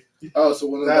away. Oh, so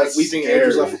one of the That's weeping scary.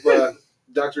 angels off of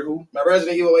Doctor Who? My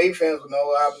Resident Evil 8 fans would know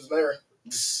what happens there.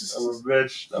 I'm a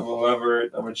bitch. I'm a lover.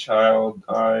 I'm a child.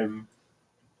 I'm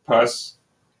pus.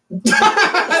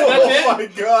 Oh my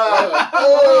god!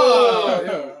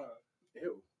 Oh.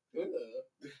 Ew.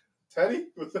 Teddy,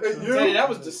 was that you? Teddy, that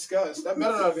was disgust. That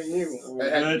better not have been you. I'm a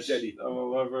That had to be bitch. Teddy. I'm a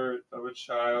lover. I'm a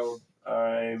child.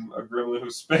 I'm a gremlin who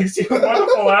spanks you with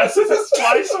wonderful ass in a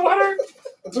spy sweater.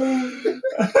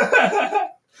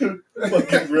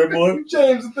 Fucking gremlin.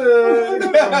 James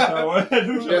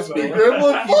That's me.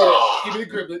 Gremlin. Gremlin. Give me the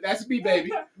gremlin. That's me, baby.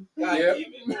 God Yep.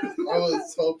 damn it. I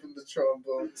was hoping the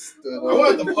trombone stood I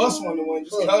wanted the plus one to win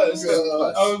just because.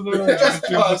 I was literally Just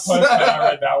just pus. and I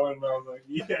read that one and I was like,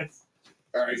 yes.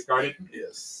 All right. Discarded.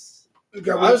 Yes. I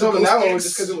was hoping that one was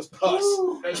just because it was pus.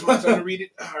 That's my turn to read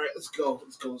it. All right, let's go.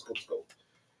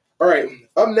 All right,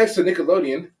 up next to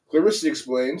Nickelodeon, Clarissa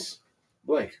explains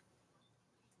blank.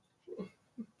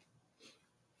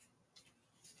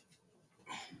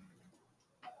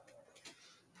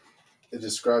 It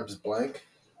describes blank.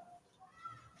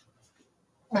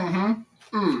 Mm-hmm.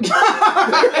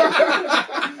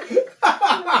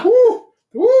 Woo!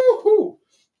 Woo!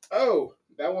 Oh,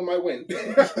 that one might win.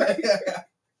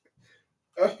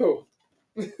 Oh.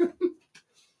 And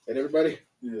everybody?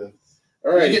 Yes.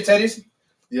 All Did right. you get Teddy's?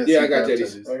 Yes. Yeah, you I got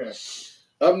Teddy's. Okay.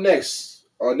 Up next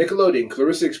on Nickelodeon,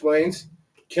 Clarissa explains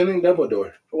killing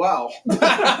Dumbledore. Wow.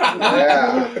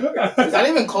 Yeah. Is that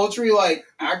even culturally like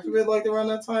accurate like around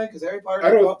that time? Because Harry Potter.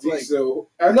 I don't like, think so.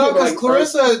 I No, feel because like-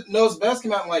 Clarissa Knows Best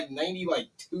came out in like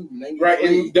 92, 93. Right,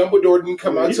 and Dumbledore didn't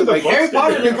come out These until are the like books Harry that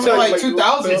Potter did didn't come out like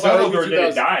 2000. Since so I don't Dumbledore think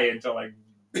didn't 2000. die until like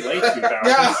late 2000s.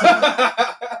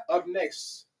 Yeah. Up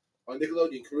next on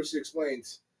Nickelodeon, Clarissa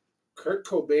explains Kurt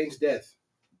Cobain's death.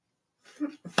 No,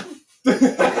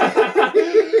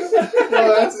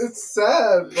 it's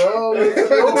sad, bro.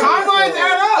 The timelines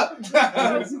add up.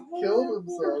 He killed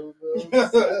himself, bro.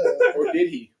 It's sad. Or did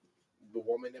he? The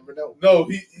woman never know. No,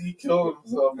 he killed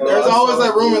himself. Bro. There's I always saw-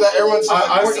 that rumor that everyone's just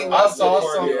I like, saw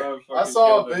some- Yeah. I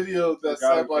saw a video The that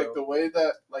guy said who like killed. the way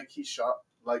that like he shot,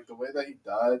 like the way that he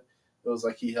died. It was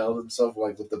like he held himself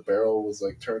like with the barrel was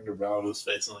like turned around, it was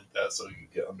facing like that, so he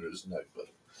could get under his neck. But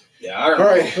yeah, I All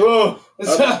right. don't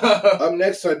know. Up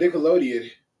next on Nickelodeon,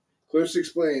 Clarissa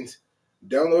explains,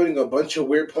 downloading a bunch of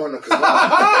weird porn on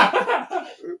Kazaa.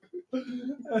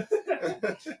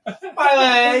 My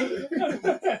leg.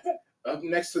 Up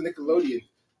next to Nickelodeon,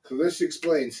 Clarissa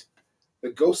explains, the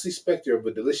ghostly specter of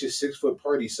a delicious 6-foot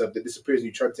party sub that disappears when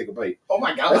you try to take a bite. Oh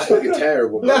my god. That's fucking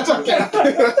terrible. Bro. That's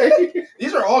okay.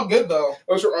 These are all good though.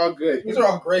 Those are all good. These are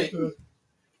all great.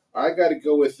 I gotta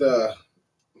go with Kurt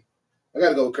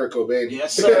Cobain.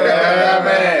 Yes, sir. Yeah,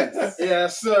 man.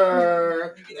 Yes,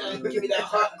 sir. Give me that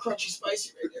hot and crunchy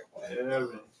spicy right there. Yeah,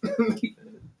 man.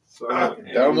 So,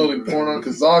 Downloading porn on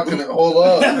Kazaa couldn't hold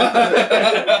up.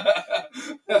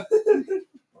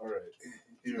 All right.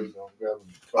 Here we go.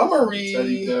 I'm gonna read.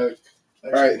 Teddy deck.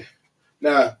 All right.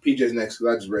 Nah, PJ's next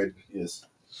because I just read. Yes.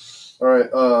 All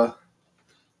right.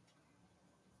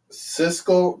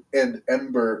 Siskel and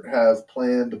Ember have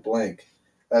planned blank,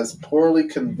 as poorly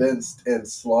convinced and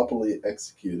sloppily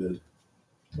executed.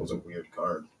 That was a weird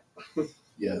card.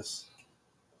 Yes.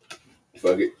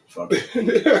 Fuck it. Fuck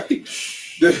it.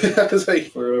 I was like,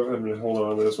 I've been holding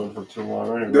on to this one for too long. I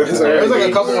don't even There's know. There's like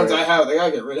a couple Alright. ones I have. They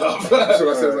gotta get rid of. that's what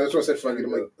I said. That's what I said. Fuck it.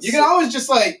 I'm like, You can always just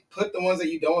like put the ones that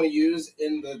you don't want to use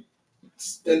in the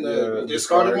discarded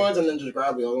discard. ones, and then just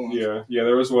grab the other ones. Yeah,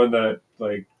 there was one that,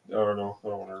 like, I don't know, I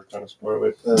don't want to kind of spoil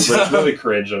it. But it's really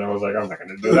cringe, and I was like, I'm not going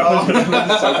to do that one.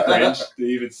 It's so cringe to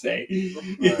even say.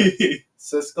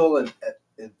 Siskel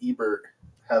and Ebert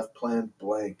have planned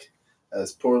blank,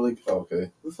 as poorly.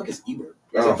 Okay. Who the fuck is Ebert?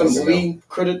 I Is don't that the fucking movie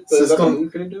critic? Is that the Siskel- movie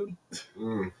critic dude? I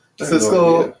have no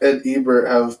Siskel idea. and Ebert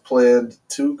have planned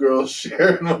two girls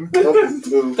sharing one couple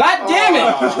poop, God damn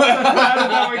it! How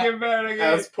did that one get bad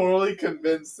again? as poorly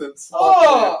convinced and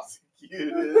sloppily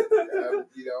executed.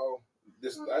 you know,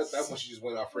 that one she just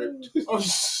went off rip. Oh,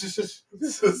 shit.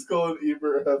 Siskel and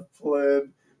Ebert have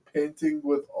planned painting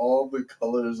with all the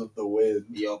colors of the wind,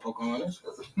 Yo, Pocahontas.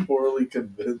 poorly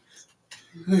convinced,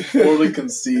 poorly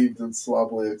conceived, and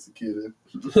sloppily executed.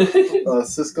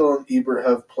 Siskel and Ebert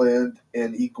have planned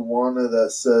an iguana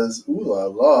that says "ooh la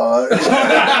la" in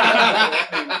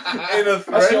a That's your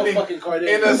threatening, fucking card.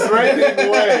 in a threatening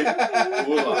way.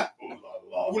 Ooh la,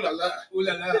 Ooh la la. Ooh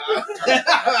la la.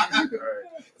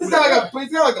 It's got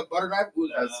like a butter knife. Ooh,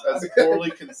 la, la. As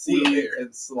poorly conceived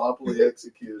and sloppily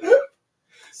executed.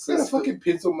 Got a fucking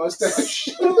pencil mustache.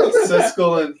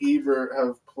 Siskel and Ebert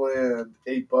have planned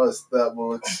a bus that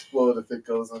will explode if it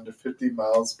goes under 50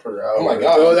 miles per hour. Oh my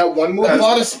God. Oh, that one movie. A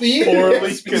lot of speed.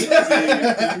 Poorly conceived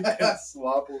and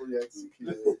sloppily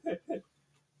executed.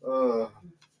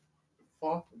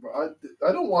 Fuck, bro.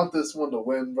 I don't want this one to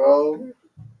win, bro.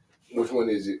 Which one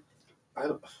is it? I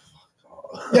don't.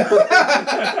 Yo,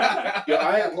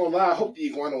 I ain't gonna lie. I hope the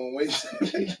iguana will win.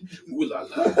 Ooh la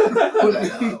la. Ooh, la,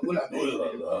 la. Ooh, la,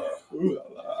 la. Ooh la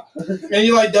la. And he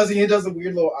does the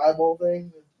weird little eyeball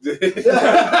thing.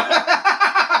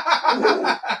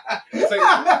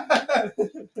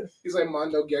 He's like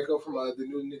Mondo Gecko from the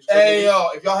new Ninja Hey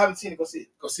Turtles. yo, if y'all haven't seen it, go see it.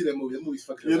 Go see that movie. That movie's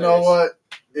fucking You know hilarious. what?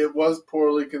 It was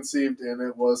poorly conceived and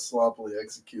it was sloppily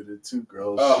executed. Two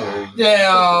girls Oh, sharing.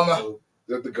 damn.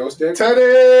 Is that the ghost deck? Teddy!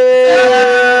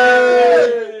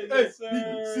 Yes,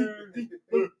 sir.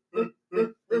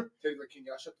 Teddy's like, can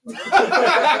y'all shut the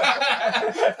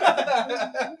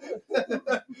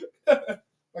fuck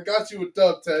I got you a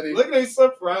dub, Teddy. Look at him, he's so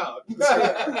proud.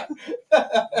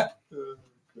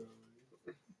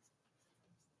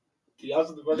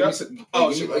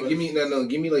 Give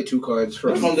me like two cards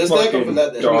from From this deck or from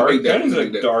that deck? Dark. Big deck, That is big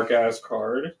a deck. dark ass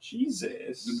card.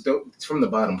 Jesus. It's from the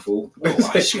bottom, fool.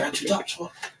 Oh, I scratched your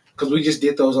top. Because we just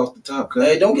did those off the top.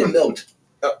 Hey, don't get milked.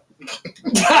 Go straight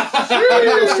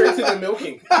to the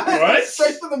milking. What?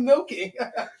 Straight to the milking.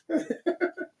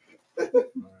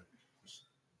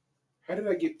 How did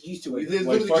I get used to it? This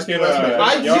Like literally just fucking,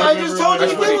 blessed me. y'all I just remember told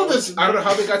you when, to fill this. I don't know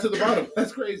how they got to the bottom.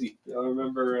 That's crazy. I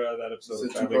remember that episode Is of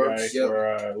it two Family Guy cards? Yep.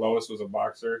 where Lois was a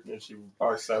boxer and she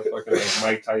boxed that fucking like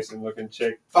Mike Tyson looking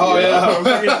chick. Oh, yeah.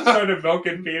 Fucking she started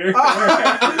milking Peter.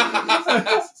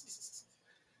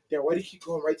 Yeah, why do you keep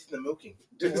going right to the milking?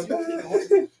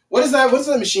 What is that? What's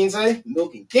the machine say?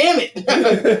 Milking. Damn it!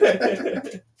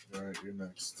 Alright, you're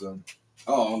next.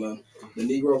 Oh, the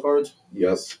Negro cards.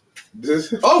 Yes.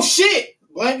 Oh shit!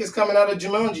 Blank is coming out of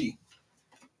Jumanji.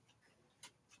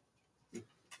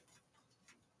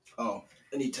 Oh,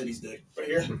 I need Teddy's deck right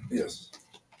here. Yes.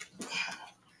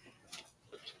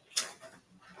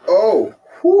 Oh.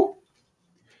 Whew.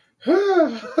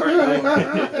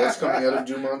 What's coming out of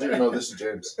Jumanji? No, this is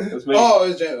James. That's me. Oh,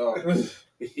 it's James. Oh.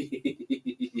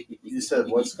 You said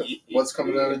what's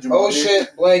coming out of Jumanji? Oh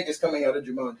shit! Blank is coming out of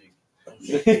Jumanji.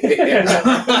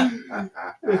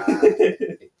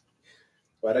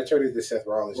 Why'd I turn into Seth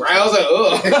Rollins? Right, I was like,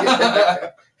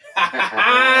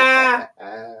 ugh.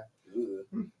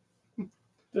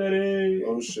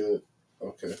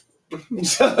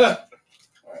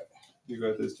 You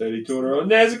got this, Teddy Totoro.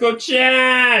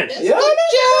 Nezuko-chan!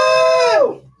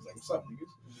 Yo, what's up,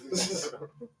 niggas?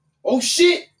 Oh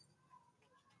shit!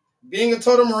 Being a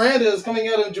Toto Miranda is coming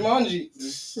out of Jumanji.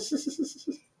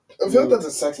 I feel like that's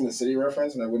a Sex and the City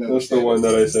reference, and I wouldn't That's the understand.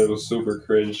 one that I said was super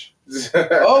cringe.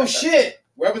 Oh shit!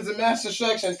 Weapons of mass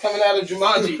destruction is coming out of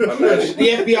Jumanji.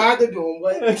 The FBI, they're doing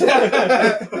what?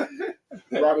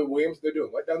 Robin Williams, they're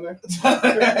doing what down there?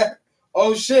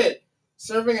 Oh shit!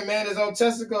 Serving a man his own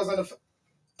testicles on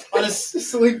a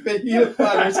sleep fajita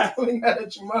platter is coming out of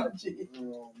Jumanji.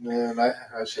 Oh man, I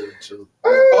should have chilled.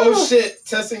 Oh shit!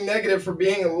 Testing negative for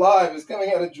being alive is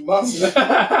coming out of Jumanji.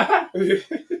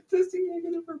 Testing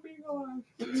negative for being alive.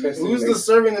 Who's the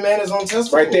serving the man his own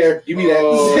testicles? Right there. Give me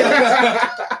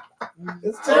that.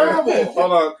 It's terrible.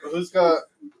 Hold on, who's got?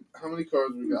 How many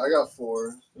cards we got? I got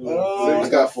 4. Oh, Who's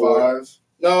got 5?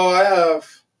 No, I have.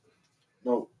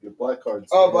 No, your black cards.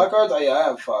 Oh, black cards? Oh, yeah, I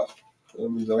have 5. I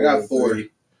got 4.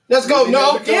 Let's go. You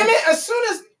No, never damn go. it. As soon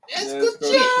as. It's good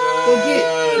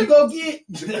shit. Go get.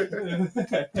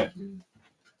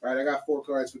 All right, I got 4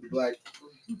 cards for the black.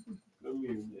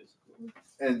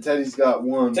 And Teddy's got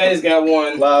 1. Teddy's got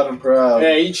 1. Loud and proud.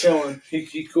 Yeah, he chilling.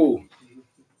 He cool.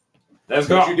 Let's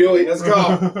What go. you doing? Let's go.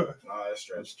 Oh, that's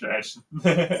stretch. Stretch.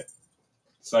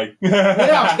 Psych.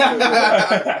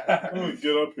 Yeah.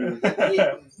 Get up here.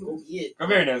 Go get. Come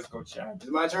here, Nezuko-chan. Is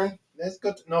it my turn? Let's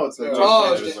go. No, it's like.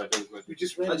 Oh, It's shit. my turn, it's my turn. You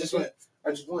just ran. I just went.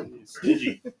 I just won.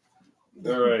 Stingy.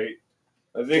 All right.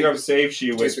 I think I'm safe, she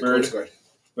Take the whispered. Coast Guard.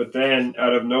 But then,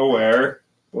 out of nowhere,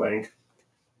 blank.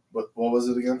 What was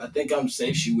it again? I think I'm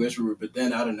safe, she whispered, but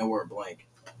then out of nowhere, blank.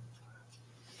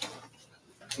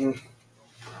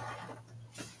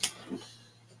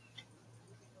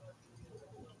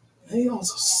 They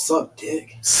also suck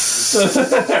dick.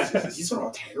 These are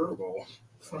all terrible.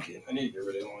 Fuck it. I need to get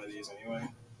rid of one of these anyway.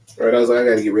 All right, I was like, I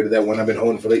got to get rid of that one. I've been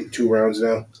holding for like 2 rounds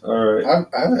now. All right.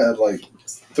 I've had like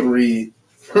 3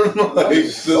 from like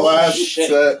the Oh, last shit.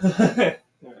 set.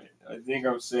 Alright, I think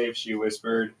I'm safe, she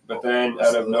whispered. But then,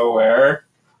 out of nowhere,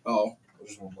 Oh.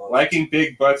 liking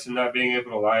big butts and not being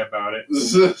able to lie about it.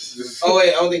 Oh, wait.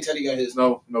 I don't think Teddy got his.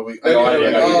 No, we. No, I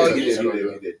didn't. Oh, He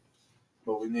okay. did.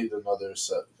 But we need another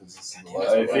set because this is the last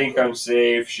I one. think I'm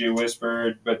safe, she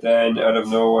whispered. But then, out of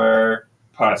nowhere,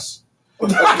 pus.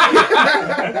 God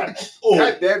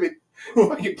damn it.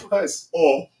 Fucking puss.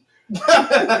 Oh.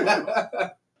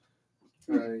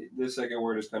 Alright, this second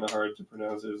word is kind of hard to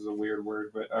pronounce. It's a weird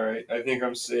word, but alright. I think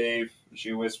I'm safe,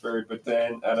 she whispered. But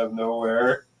then, out of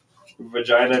nowhere,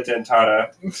 vagina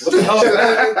dentata. What the hell is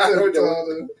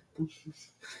that?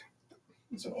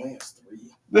 So only has 3.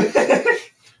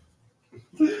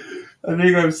 I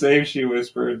think I'm safe, she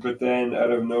whispered, but then out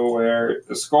of nowhere,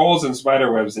 skulls and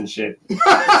spider webs and shit. Which was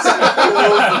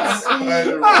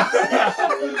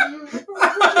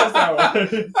that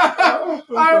one?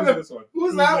 I don't know. This one?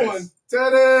 Who's that one?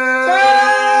 Ta-da!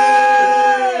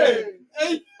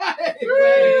 Hey!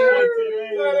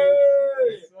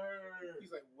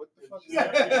 He's like, what the fuck is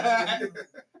that?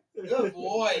 Good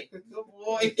boy. Good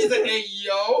boy. He's like, hey,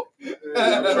 yo.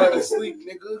 I'm trying to sleep,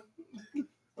 nigga.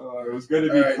 It was gonna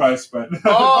be Alright. pus, but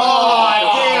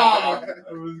Oh, damn.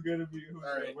 it was gonna be.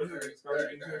 Alright, What is it?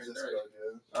 alright.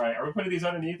 Alright, are we putting these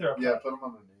underneath or up Yeah, top? put them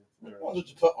underneath. Why don't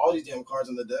you put all these damn cards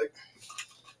on the deck?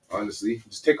 Honestly,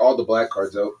 just take all the black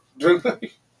cards out.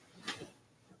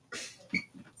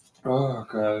 Oh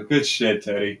god, good shit,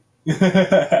 Teddy.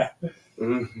 Mhm.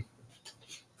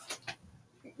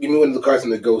 Give me one of the cards from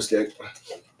the ghost deck.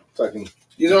 So I can.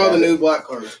 These are all the new black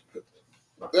cards.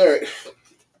 Alright.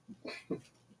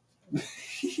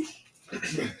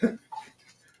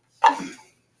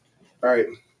 Alright.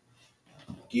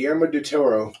 Guillermo del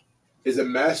Toro is a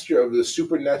master of the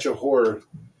supernatural horror,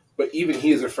 but even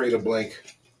he is afraid of blank.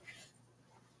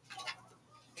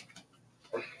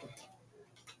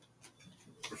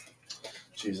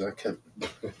 Jeez,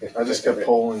 I just kept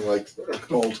pulling like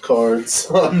old cards.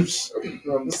 I'm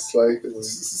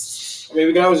psyched. I mean,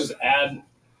 we can always just add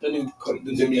the new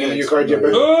Did you give me your decks. card, Jimper?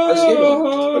 I just gave it.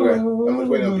 Okay. I'm just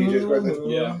waiting on PJ's card then.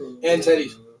 Yeah. And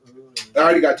Teddy's. I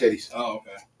already got Teddy's. Oh,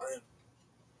 okay.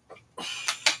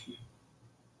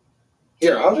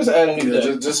 Here, I'll just add a new Yeah,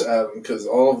 deck. just add them because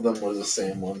all of them were the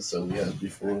same ones that we had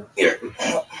before. Here.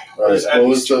 All right, Just add what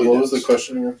these two was the decks.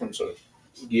 question again? I'm sorry.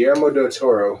 Guillermo del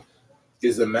Toro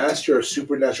is the master of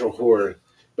supernatural horror,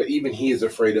 but even he is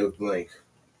afraid of blank.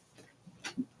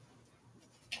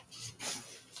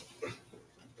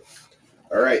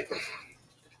 All right.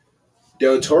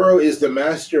 Del Toro is the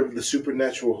master of the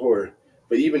supernatural horror,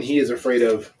 but even he is afraid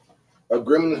of a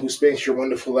gremlin who spanks your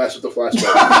wonderful ass with a flashlight.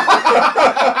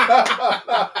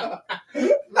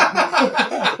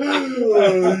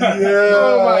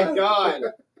 Oh my god.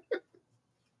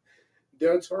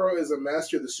 Del Toro is a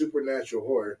master of the supernatural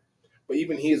horror, but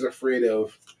even he is afraid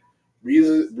of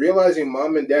realizing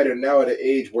mom and dad are now at an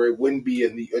age where it wouldn't be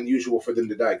unusual for them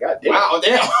to die. God damn. Wow,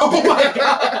 damn. Oh my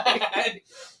god.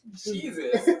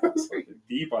 Jesus.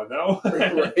 Deep on that one.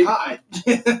 Right? God.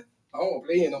 I won't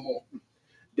play it no more.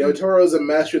 Del Toro is a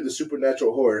master of the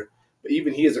supernatural horror, but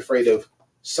even he is afraid of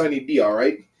Sunny D,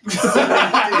 alright?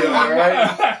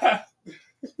 Alright.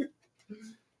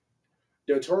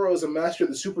 Del Toro is a master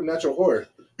of the supernatural horror,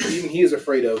 but even he is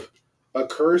afraid of a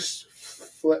curse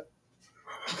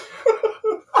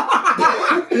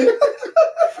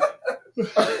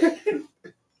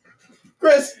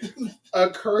Chris. a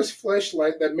cursed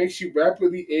fleshlight that makes you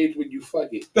rapidly age when you fuck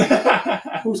it.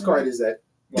 Whose card is that?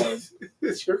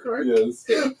 It's your card? Yes.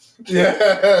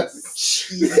 Yes.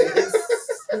 Jesus.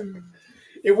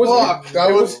 It was Fuck. That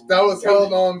was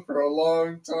held on for a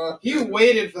long time. He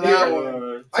waited for that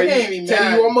one. I can't be Teddy,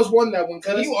 mad. you almost won that one.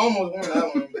 You almost won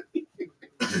that one.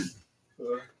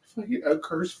 Fucking a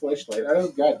cursed fleshlight. I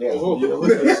don't goddamn. Oh.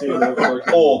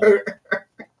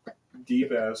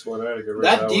 Deep ass one. I had to get rid of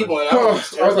That that deep one. one. I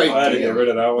was like, I had to get damn. rid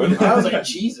of that one. I was like,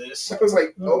 Jesus. I was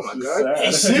like, oh my This god.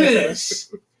 is Hey, sad. sis.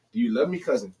 Do you love me,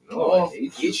 cousin? No, Oh, I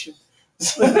hate you. hate you.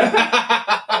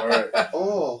 All right.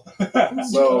 Oh.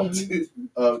 So,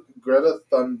 Greta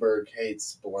Thunberg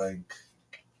hates blank.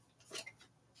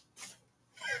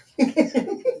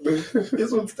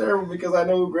 This one's terrible because I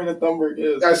know who Greta Thunberg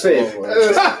is. I say it. And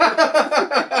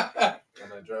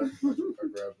I grabbed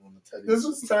one of Teddy's. This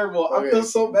was terrible. I Okay, feel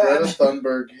so Greta bad.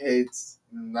 Thunberg hates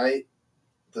night,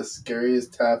 the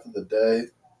scariest half of the day.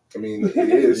 I mean, it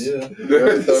is. Yeah.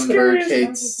 Greta Thunberg Scariest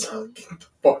hates sucking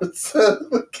farts out of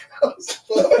the cow's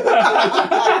butt.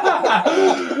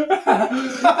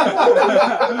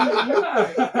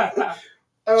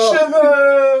 Oh,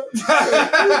 Shiver!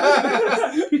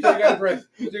 you gotta breathe.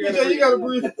 You You gotta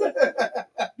breathe.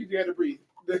 You gotta breathe.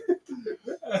 Greta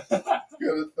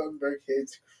Thunberg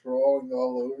hates crawling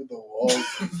all over the walls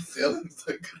and ceilings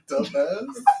like a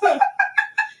dumbass.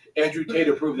 Andrew Tate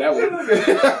approved that one.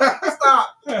 Stop.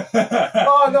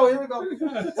 Oh, no, here we go.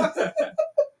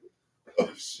 Oh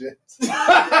shit.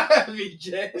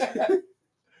 VJ.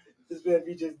 This man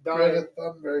VJ's dying. Greta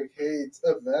Thunberg hates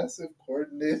a massive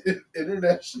coordinated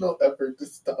international effort to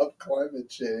stop climate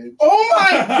change. Oh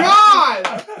my god!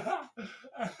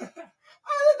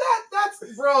 That's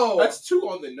bro. That's two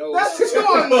on the nose. That's two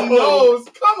on the nose.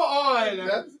 Come on.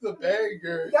 That's the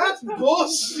banger. That's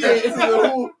bullshit.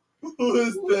 Who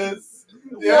is this?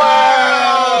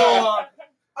 Wow.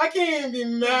 I can't even be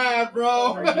mad,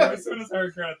 bro. As soon as I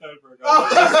heard Greta Thunberg, I Oh,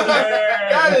 was like,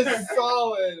 that is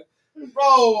solid.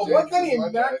 Bro, what kind of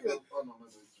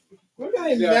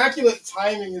immaculate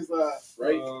timing is that?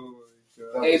 right. Oh my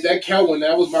god. Hey, that cow one,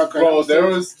 that was my card. Bro, there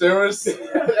was They're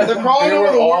they crawling over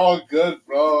were the wall. all good,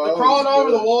 bro. They're crawling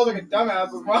over the walls like a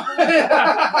dumbass. Was mine.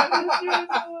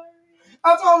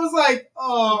 That's why I was like,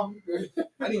 oh,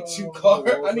 I need two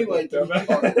cards. I need like 3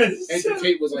 cards. Andrew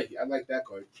Tate was like, I like that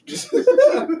card.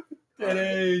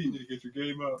 Hey, you need to get your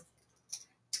game up.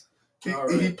 He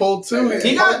pulled two.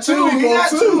 He got two. He got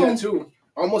pulled two. Yeah, two.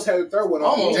 Almost had a third one.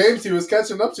 Almost. James, he was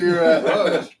catching up to your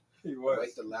ass. He I was.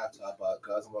 like the laptop,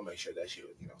 cuz I'm gonna make sure that shit,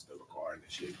 still recording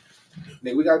and shit.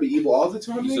 Nigga, we gotta be evil all the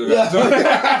time, So nigga.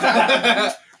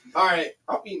 Yeah. All right.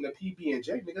 I'm eating the PB and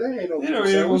J, nigga. That ain't no You know,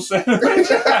 evil evil sandwich.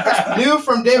 sandwich. New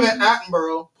from David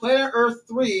Attenborough, Planet Earth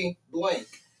 3, blank.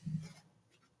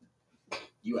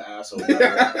 You asshole.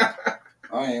 I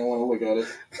ain't want to look at it.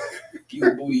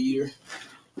 You a booty eater.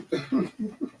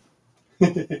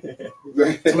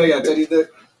 Somebody got Teddy's dick?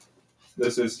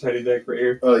 This is Teddy Deck right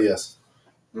here. Oh yes.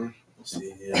 Hmm. Let's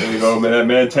see. There you go, man. That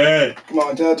man, Ted. Come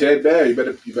on, Ted. Ted Bear, you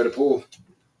better pull.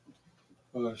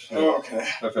 Oh, shit. Oh, okay.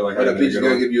 I feel like Or I the got a bitch good gonna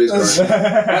one. give you his card.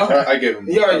 I gave him.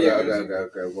 You already gave Okay, it.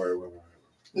 okay. Word.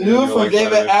 New You from like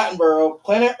David Planet Attenborough,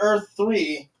 Planet Earth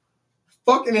 3,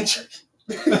 fucking interesting.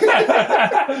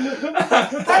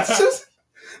 That's just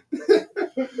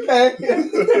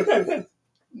okay.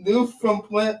 New from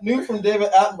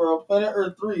David Attenborough, Planet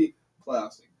Earth 3,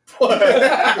 classic. That's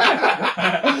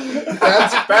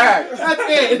facts. That's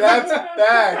it. That's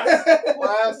facts.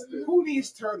 Blasted. Who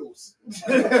needs turtles?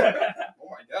 Oh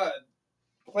my god.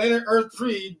 Planet Earth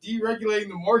 3, deregulating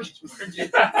the mortgage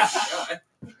market. God.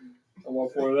 I'm all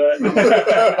for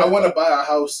that. I want to buy a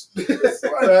house.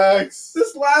 Facts.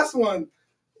 This last one,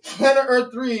 Planet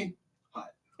Earth 3, hot.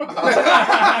 Hey,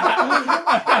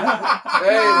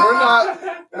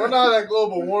 we're not at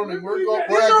global warming. We're at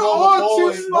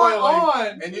global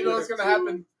boiling. And you know what's gonna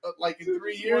happen like in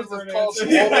 3 years? It's called global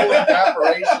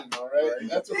evaporation. All right,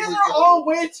 that's what These we're are doing. all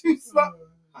way too small.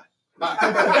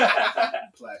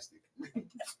 Plastic.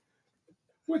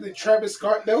 With the Travis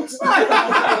Scott notes. Oh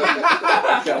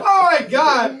my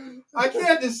god! I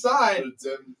can't decide.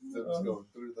 Tim's going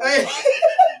through Hey, that.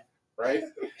 Right?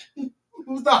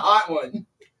 who's the hot one?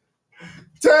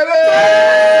 Teddy!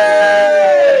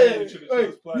 Hey!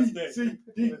 Hey,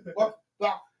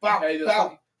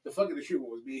 the fucking the shooter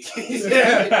was me.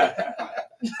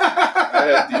 I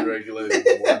had deregulated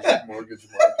the mortgage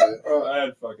market. I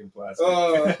had fucking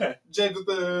plastic. James with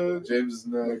the. James is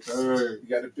next. You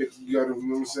gotta pick. You gotta, you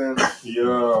know what I'm saying?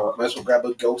 Yeah. Might as well grab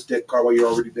a ghost deck card while you're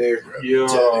already there. Yeah.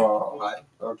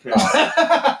 Okay.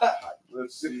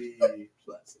 Let's see.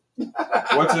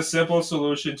 What's a simple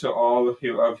solution to all of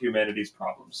humanity's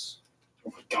problems?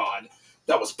 Oh my god,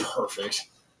 that was perfect.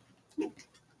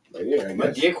 Right here, I My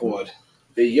guess. dick would.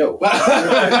 Hey, yo.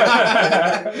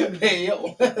 Hey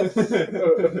yo.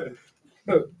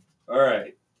 All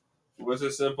right. What's a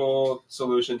simple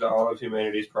solution to all of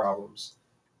humanity's problems?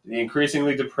 The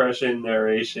increasingly depression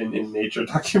narration in nature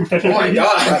documentaries. Oh my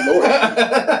god.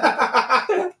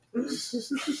 What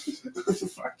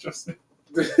the fuck, Justin?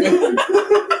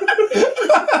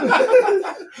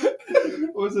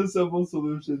 What's a simple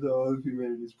solution to all of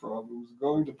humanity's problems?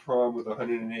 Going to prom with a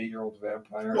 108-year-old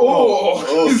vampire.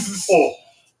 What's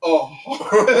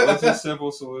a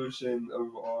simple solution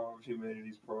of all of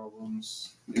humanity's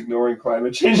problems? Ignoring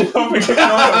climate change and hoping to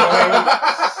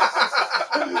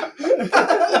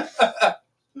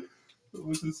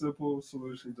What's a simple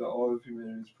solution to all of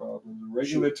humanity's problems?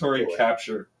 Regulatory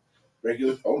capture.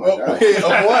 Regular. Oh my god. Wait, of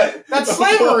what? That's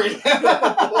slavery.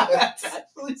 That's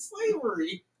actually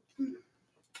slavery.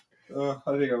 I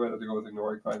think I might have to go with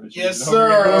ignoring climate change. Yes, and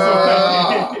hoping it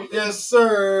goes away. Yes,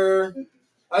 sir.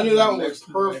 I knew that one was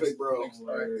perfect, bro.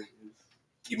 Alright.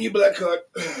 Give me a black card.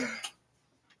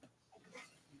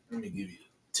 Let me give you a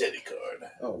Teddy card.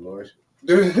 Oh lord.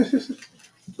 Go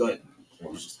ahead. I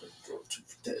was just going to throw 2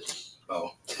 for Teddy.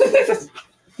 Oh.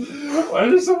 Why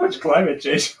is there so much climate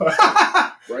change?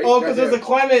 Right? Oh, because there's a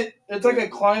climate. It's like a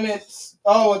climate.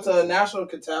 Oh, it's a national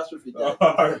catastrophe. Yeah.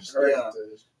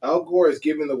 Al Gore is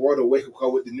giving the world a wake-up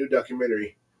call with the new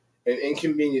documentary, An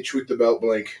Inconvenient Truth About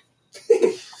Blank.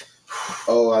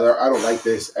 Oh, I don't like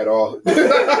this at all.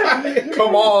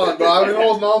 Come on, bro. I've been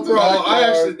holding on to Bro, that I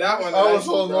actually card. that one. I was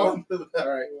holding on to that. All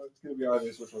right. It's going to be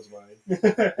obvious which one's mine.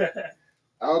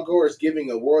 Al Gore is giving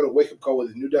the world a wake-up call with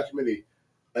his new documentary,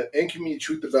 An Inconvenient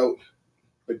Truth About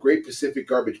the Great Pacific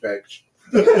Garbage Patch.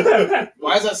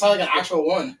 Why does that sound like an actual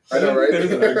one? I know,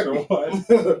 There's an right? actual one.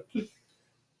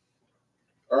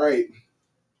 All right.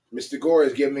 Mr. Gore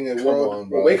is giving the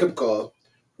world a wake-up call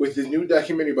with his new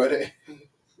documentary about it.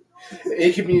 An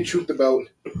Inconvenient Truth About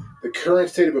the Current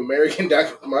State of American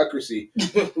Democracy.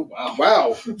 Wow.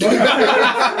 Wow.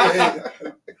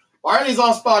 Why are these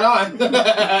all spot on?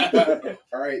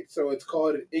 All right, so it's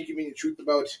called An Inconvenient Truth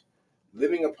About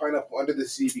Living a Pineapple Under the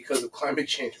Sea Because of Climate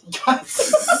Change.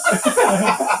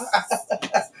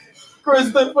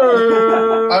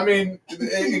 Christopher. I mean,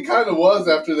 it kind of was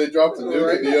after they dropped a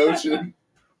nuke in the ocean.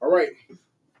 All right.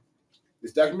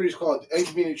 This documentary is called An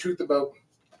Inconvenient Truth About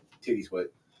Titty Sweat.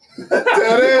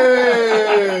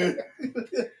 Teddy!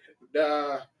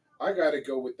 Nah, I gotta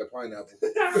go with the pineapple.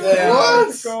 Damn. What?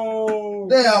 Let's go.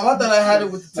 Damn, I thought I had it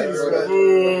with the titty sweat.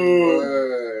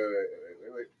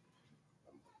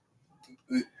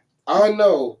 Wait. I don't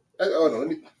know. Hold on, let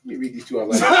me read these two out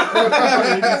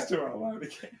loud. These two are allowed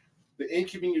again. The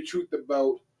Inconvenient Truth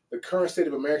About the Current State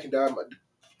of American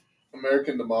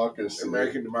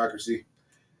Democracy.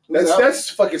 That's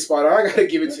fucking spot on. I gotta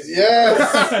give it to you. Yes!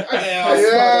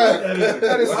 Damn.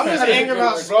 That is- I'm just angry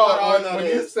about spot on that When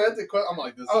you is. said the question, I'm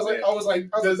like, this I was like,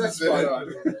 that's spot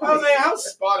on. I was like, how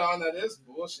spot on that is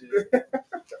bullshit.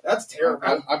 That's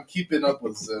terrible. I'm keeping up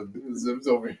with Zim. Zim's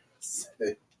over here.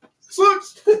 Six.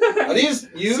 Are these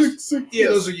used? Yeah,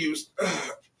 those are used.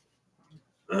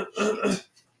 All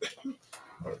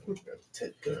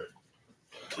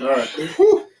right.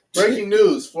 Breaking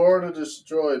news: Florida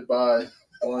destroyed by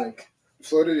blank.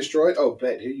 Florida destroyed? Oh,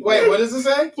 bet. Here you Wait, go. what does it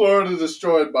say? Florida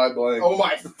destroyed by blank. Oh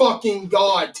my fucking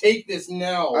god, take this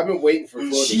now. I've been waiting for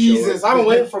Florida Jesus, to show I've been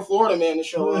waiting for Florida man to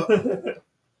show up.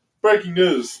 Breaking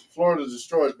news: Florida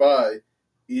destroyed by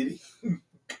eating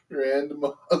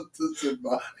grandmas in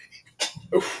body.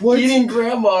 What? Eating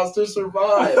grandmas to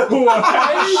survive.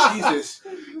 Jesus.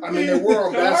 I mean, they were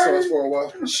on bath salts for a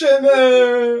while. Shit,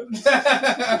 man.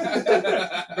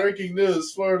 Breaking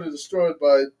news: Florida destroyed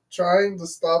by trying to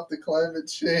stop the climate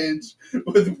change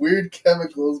with weird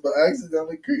chemicals, but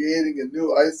accidentally creating a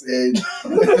new ice age.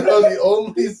 And now the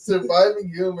only surviving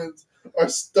humans are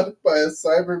stuck by a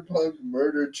cyberpunk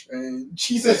murder train.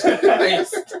 Jesus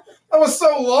Christ. That was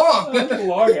so long. That's a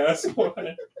long ass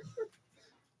one.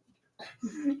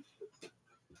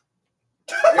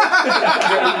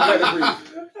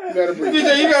 You gotta breathe.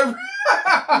 DJ, you gotta.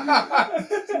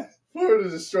 Florida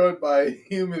destroyed by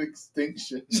human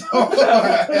extinction.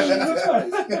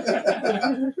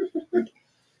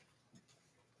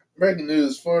 Breaking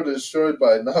news: Florida destroyed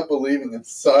by not believing in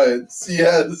science.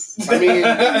 Yes. I mean,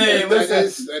 Hey,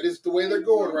 listen. that is the way they're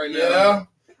going right now. Yeah.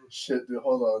 Shit, dude,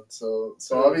 hold on. So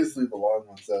obviously the long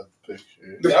one's out of the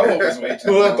picture. That one was way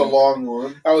too Who had the long. long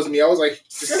one? That was me. I was like,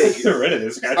 just take it. Get rid of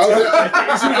this guy. I was like,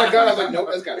 as soon as I got it, I was like, nope,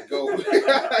 that's gotta go.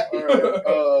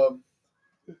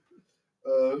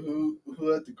 Alright. Who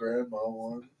had the grandma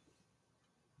one?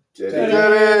 Teddy.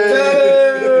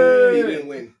 He didn't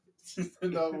win.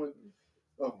 Not win.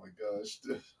 Oh my gosh.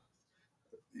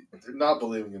 They're not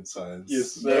believing in science.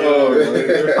 Yes.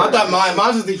 Oh, I thought mine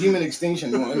was the human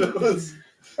extinction one.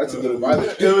 That's a little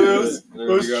violent. It was There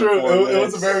we go, true. 4 It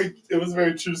was minutes. a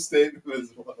very true statement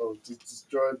as well. Just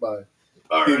destroyed by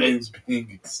All right. humans being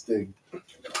extinct.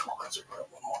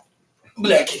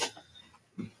 Black.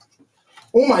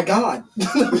 Oh my god.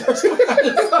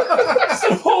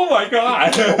 Oh my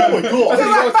god. You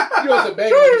want the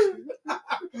bang? That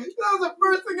was the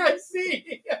first thing I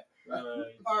see. All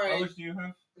How right. much do you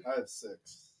have? I have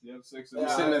 6. You have 6. I'm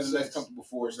sitting at the next comfortable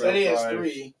four. So. Steady has 5.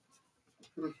 3.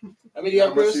 How many do you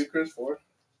have, How much Chris? you, Chris? 4?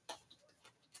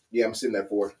 Yeah, I'm sitting at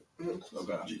 4. Oh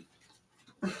god.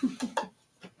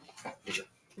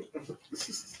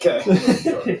 Okay.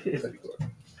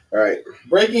 All right.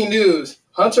 Breaking news: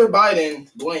 Hunter Biden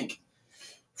blank.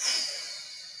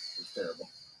 It's terrible.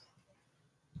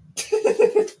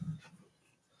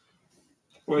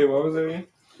 Wait, what was it again?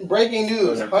 Breaking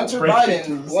news: Hunter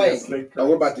Biden blank. Now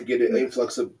we're about to get an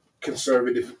influx of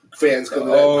conservative fans coming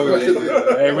Oh, out.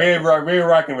 hey, we ain't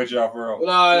rocking with y'all for real.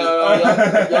 No.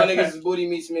 Y'all niggas' booty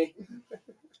meets me.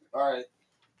 All right.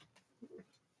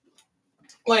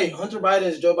 Wait, Hunter Biden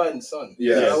is Joe Biden's son.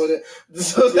 Yes. Is that what it?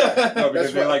 So No, because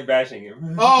That's they why- like bashing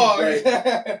him. Oh, Right.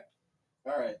 okay.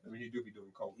 All right. I mean, he do be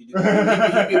doing coke. You He do-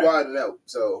 be wilding out.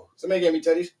 So Somebody gave me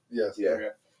teddies. Yes. yeah. Okay.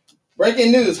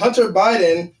 Breaking news: Hunter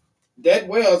Biden, dead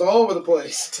whales all over the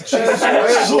place. What?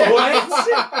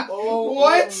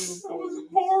 What? That was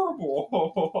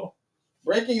horrible.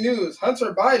 Breaking news: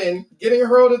 Hunter Biden getting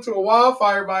hurled into a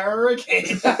wildfire by a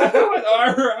hurricane.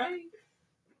 All right.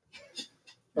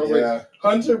 I was like, Yeah.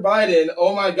 Hunter Biden,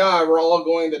 oh my God, we're all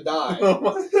going to die.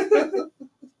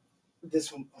 This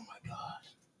one, oh my God.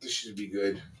 this should be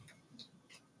good.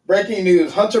 Breaking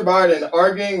news: Hunter Biden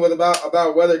arguing with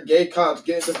about whether gay cops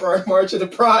get into Pride March of the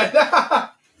Pride.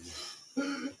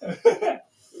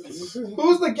 Who's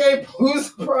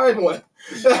the Pride one?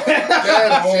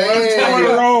 Come on,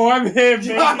 roll. I'm him, baby.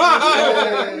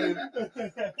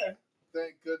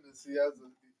 Thank goodness he's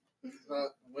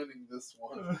not winning this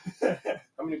one.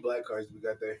 How many black cards do we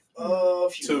got there?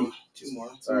 Two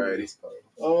more. Alrighty.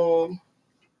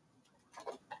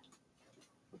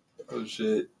 Oh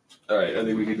shit! All right, I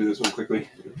think we can do this one quickly.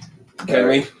 Can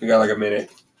we? We got like a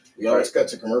minute. We always cut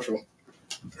to commercial.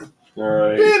 All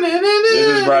right.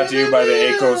 This is brought to you by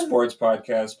the ACO Sports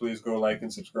Podcast. Please go like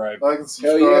and subscribe. Like and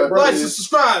subscribe. Hell yeah, bro. Like and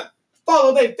subscribe.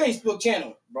 Follow their Facebook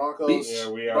channel. Broncos. Yeah,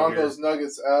 we out Broncos,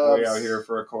 Nuggets, here. Avs. We out here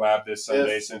for a collab this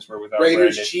Sunday Yes. since we're without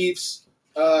Raiders, Brandon. Chiefs,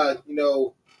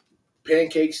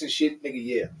 pancakes and shit, nigga,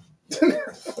 yeah.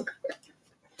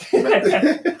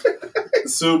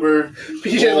 Super.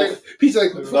 He's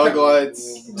like, Nug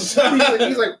lights. he's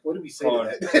like, what did we say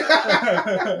to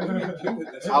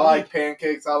that? I like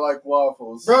pancakes. I like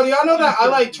waffles. Bro, do y'all know that I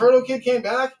Like Turtle Kid came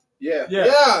back? Yeah.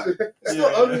 Yeah. Still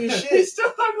ugly as shit.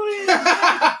 Still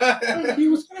ugly. He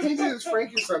was painted as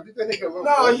Frankenstein. Leave that nigga alone.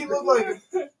 No, bro.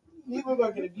 he looked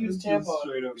like an abused tampon.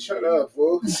 Straight up. Shut up,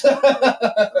 fool. It's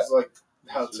like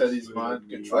how Teddy's mind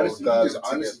controls Honestly, guys just to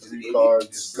honestly, get 3 just cards.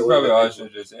 just We probably all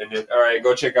should just end it. All right,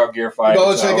 go check out Gear 5.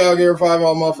 Go It's check out Gear 5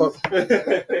 all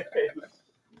motherfucker.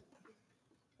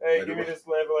 Hey, give me this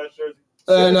level at shirt.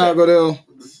 No, go down.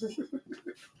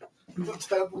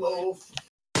 Tableau.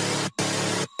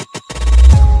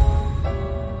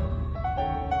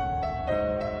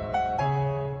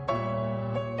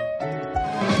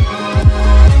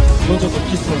 もうちょっと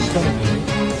キスをしたのかい？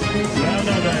まだ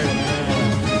だよな。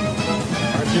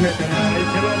初めての相手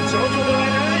はジョジョでは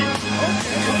ない。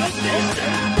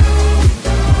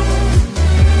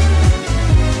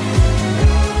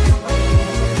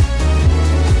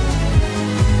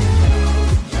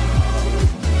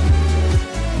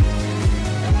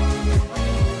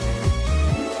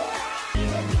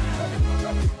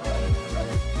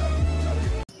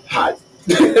hot.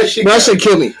 That shit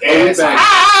kill me. It's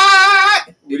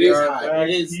hot. It is are hot. back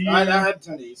It is. here. I had to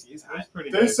turn the AC. It's hot. It's pretty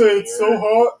They nice say in it's here. so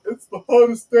hot. It's the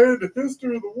hottest day in the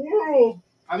history of the world.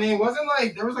 I mean, wasn't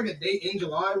like there was like a day in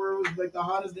July where it was like the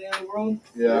hottest day in the world?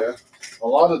 Yeah. A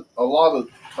lot of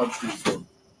countries are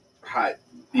Hot.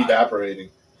 evaporating.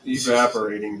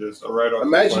 Evaporating just right off.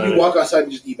 Imagine the you walk outside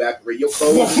and just evaporate. Your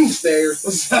clothes stare.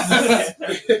 Just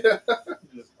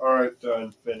All right,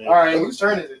 done. Finished. All right, whose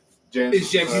turn is it? James.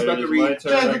 It's James. He's Alright, about to it's my read.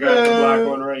 turn. I got the black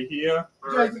one right here.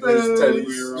 Jackson.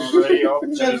 We're all ready. All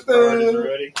the tennis card is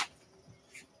ready.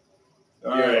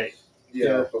 All Yeah. right.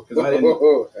 Yeah. because I didn't-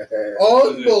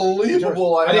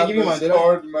 Unbelievable! I didn't give you this mine, did I?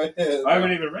 card in my hand. I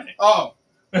haven't even read it. Oh,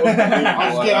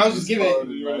 I was just giving it.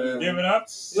 You want to give it up?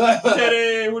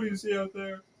 Teddy, what do you see out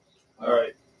there? All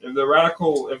right. If the let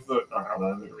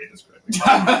me read this correctly.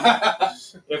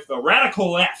 If the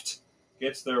radical left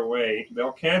gets their way,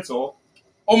 they'll cancel.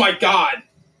 Oh my God!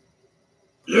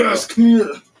 Yes, come here.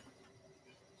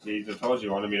 See, I told you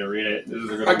I wanted me to read it. This is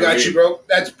a good I got you, bro.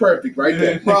 That's perfect right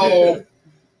there. Bro.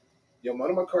 Yo,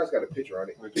 one of my cards got a picture on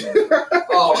it.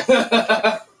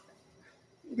 Oh.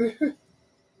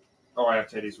 Oh, I have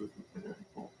Teddy's with me.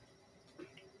 Cool.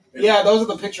 Yeah, those are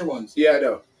the picture ones. Yeah, I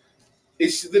know.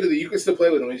 It's literally, you can still play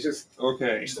with them. It's just,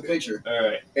 Okay. Just the picture. All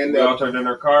right. and We all turned in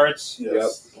our cards.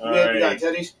 Yes. All Yeah, you got right.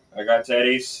 Teddy's. I got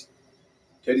Teddy's.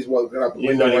 Teddy's walking out the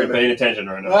You're window not right even now. paying attention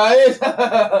right now. It Is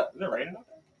it raining out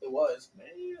there? was.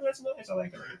 Yeah, that's nice. I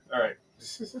like the rain. All right.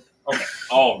 Okay.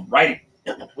 All righty.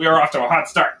 We are off to a hot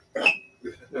start.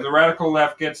 If the radical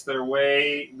left gets their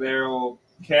way, they'll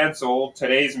cancel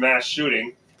today's mass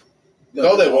shooting.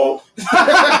 No, they won't.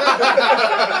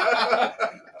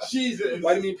 Jesus.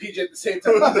 Why do you mean PJ at the same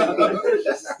time?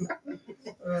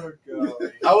 Oh, God.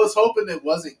 I was hoping it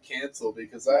wasn't canceled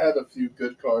because I had a few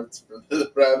good cards for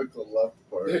the radical left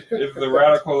part. If the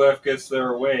radical left gets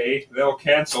their way, they'll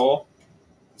cancel.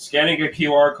 Scanning a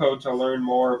QR code to learn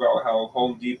more about how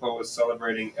Home Depot is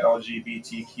celebrating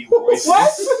LGBTQ voices.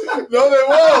 What? No, they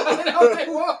won't. No, they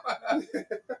won't.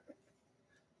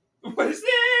 What is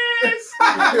this?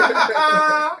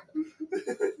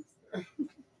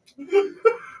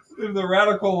 If the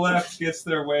radical left gets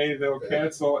their way, they'll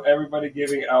cancel everybody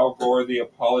giving Al Gore the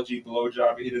apology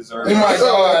blowjob he deserves. Oh my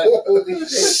God. Holy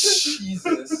shit.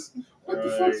 Jesus. What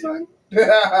the Alright. fuck, son?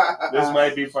 This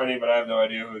might be funny, but I have no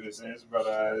idea who this is. But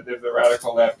if the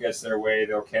radical left gets their way,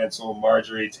 they'll cancel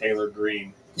Marjorie Taylor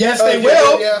Greene. Yes, Oh, they yeah,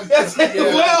 will. yeah. Yes, they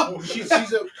Yeah. will. She's a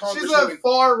She's a congresswoman.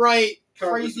 far right,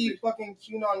 Congress crazy bitch. fucking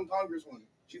QAnon congresswoman.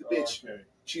 She's a bitch. Okay.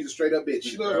 She's a straight up bitch.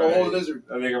 She looks like a whole lizard.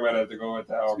 I think I might have to go with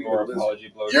the Al Speaking Gore of this-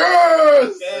 apology blowjob.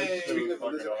 Yes. Hey. Speaking of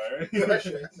Fucking this- hilarious.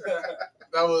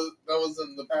 That was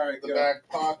in the, All right, the go. back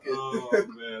pocket. Oh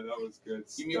man, that was good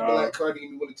Give me a stuff. black card and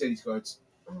give me one of Teddy's cards.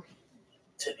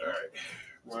 Alright.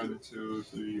 1, 2,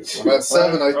 3, I'm at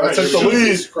 7. I Alright, took here the we go. lead.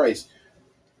 Jesus Christ.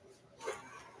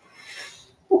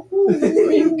 Are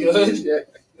you good? Yeah.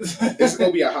 This is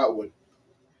going to be a hot one.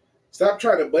 Stop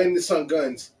trying to blame this on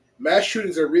guns. Mass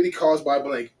shootings are really caused by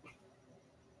blank.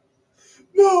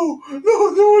 No, don't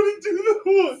want to do that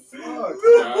one. Fuck. Nah,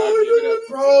 give it up.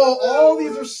 Bro, all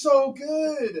these are so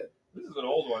good. This is an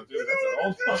old one, dude. That's an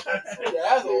old one. Yeah,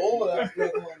 that's an old one. That's a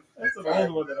good one. That's an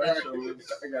old one that I Alright.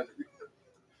 chose. I got it.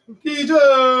 PJ!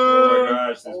 Oh my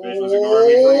gosh, this bitch was ignoring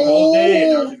me for a whole day,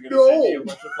 and now she's gonna send me a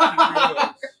bunch of fucking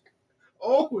videos.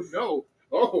 Oh, no.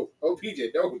 Oh, PJ,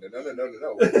 no.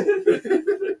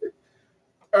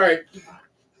 All right.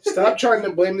 Stop trying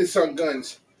to blame this on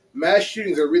guns. Mass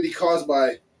shootings are really caused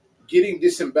by getting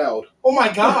disemboweled. Oh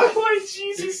my God! Oh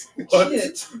Jesus!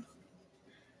 Shit!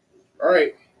 All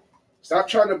right. Stop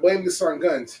trying to blame this on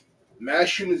guns. Mass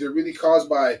shootings are really caused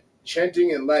by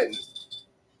chanting in Latin.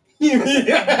 Latin's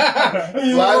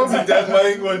a dead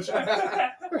language.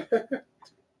 I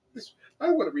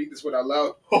don't want to read this one out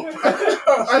loud.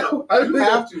 I You really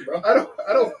have don't. to, bro. I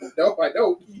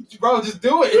don't. Bro, just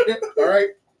do it. All right.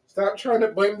 Stop trying to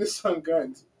blame this on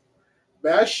guns.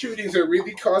 Mass shootings are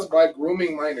really caused by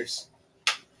grooming minors.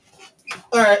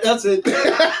 All right, that's it. We're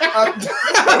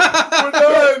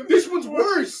done. This one's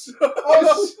worse.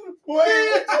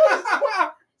 Wait.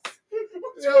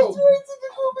 Yo,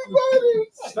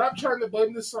 stop trying to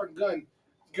blame this on guns.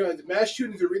 Mass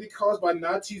shootings are really caused by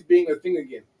Nazis being a thing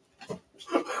again.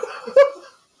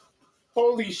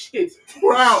 Holy shit.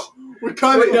 We're out. We're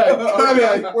cutting.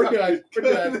 We're done.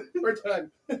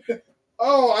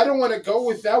 Oh, I don't want to go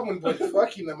with that one, but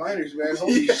fucking the minors, man.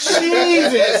 Holy shit.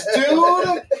 Jesus, dude.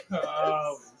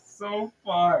 Oh, so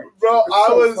far. Bro,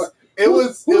 Who's the it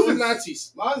was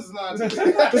Nazis? Mine's not. bro,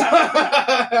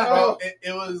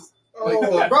 it was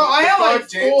Oh, bro, I have like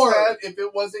James 4. had, if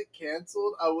it wasn't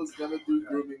canceled, I was gonna do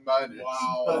grooming minors.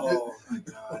 Wow. Oh my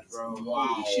god, bro. Wow.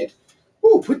 Holy shit.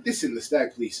 Ooh, put this in the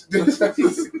stack, please.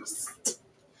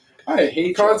 I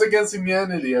hate Cards Against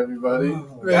Humanity, everybody.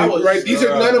 That was- right. These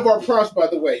are none of our prompts, by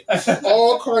the way.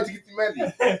 All Cards Against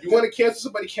Humanity. You want to cancel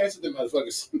somebody? Cancel them,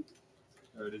 motherfuckers.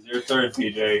 It is your turn,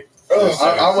 PJ. Oh,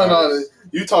 I went on it.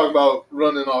 You talk about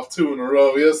running off 2 in a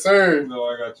row. Yes, sir. No,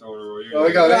 I got 2 in a row. Oh,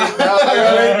 I got 8 now. I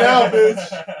got 8 now,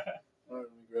 bitch. All right,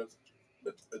 let me grab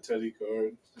a Teddy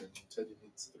card. And Teddy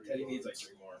needs 3. Teddy needs like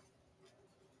 3 more.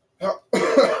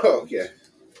 Okay.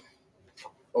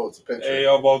 Oh, it's a picture. Hey,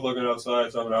 y'all both looking outside,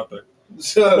 so I'm out there.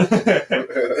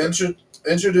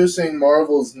 Introducing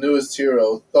Marvel's newest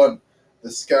hero, Thunt, the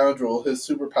scoundrel. His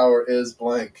superpower is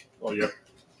blank. Oh, yeah.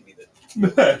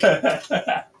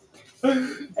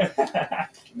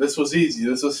 This was easy.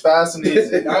 This was fast and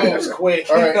easy. That was quick.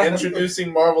 All right,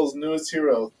 introducing Marvel's newest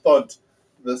hero, Thunt,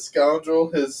 the scoundrel.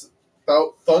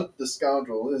 Thunt, the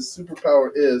scoundrel. His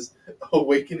superpower is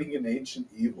awakening an ancient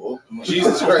evil.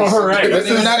 Jesus Christ. All right. This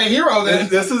is not a hero then.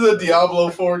 This is a Diablo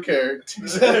 4 character.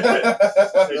 Hey,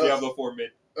 Diablo 4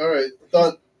 mid. All right,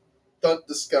 Thunt,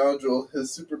 the scoundrel.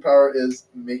 His superpower is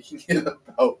making it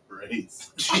about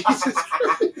race. Jesus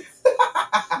Christ.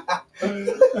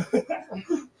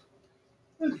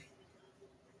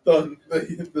 Thunt,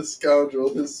 the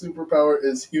scoundrel. His superpower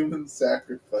is human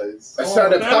sacrifice. That's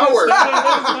not a power.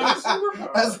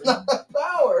 That's not a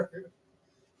power.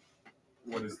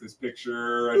 What is this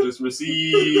picture I just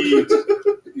received?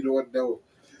 You know what? No.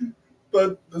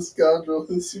 Thunt, the scoundrel.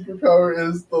 His superpower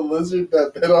is the lizard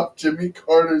that bit off Jimmy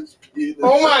Carter's penis.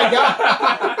 Oh my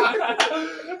god.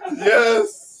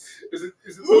 Yes. Is it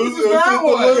Who's that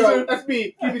one? Yo, that's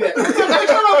me. Give me that. It's a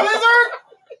picture of a lizard?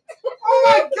 Oh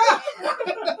my god.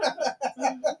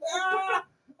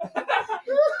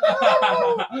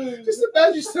 Just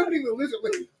imagine summoning the lizard.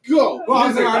 Like, go.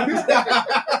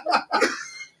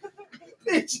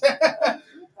 Lizard.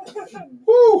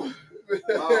 Woo.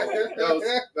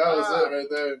 That was it right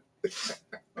there.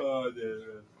 Oh,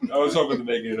 man. I was hoping to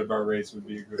make it about race would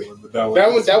be a good one, but that one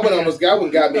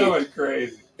got me. That went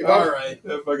crazy. Alright.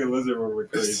 That fucking lizard one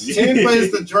went crazy. Timmy plays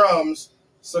the drums,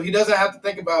 so he doesn't have to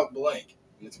think about blank.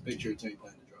 And it's a picture of Timmy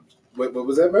playing the drums. Wait, what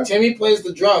was that, man? Timmy plays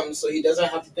the drums, so he doesn't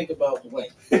have to think about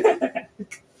blank.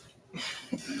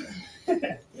 It's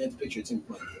a picture of Timmy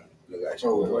playing the drums.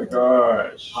 Oh my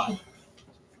gosh.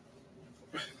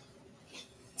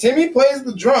 Timmy plays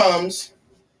the drums,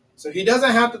 so he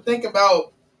doesn't have to think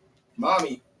about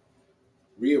mommy.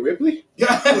 Rhea Ripley?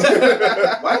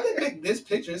 Why did they pick this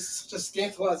picture? It's such a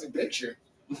scandalizing picture.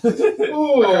 I kind of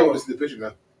Ooh. want to see the picture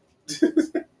now.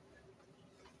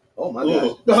 Oh my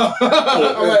god.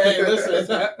 Oh, wait, listen.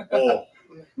 Oh.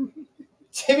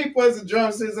 Timmy plays the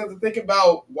drums, so he doesn't have to think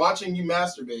about watching you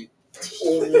masturbate. That's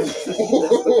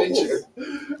the picture.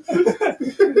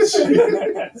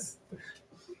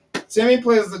 Timmy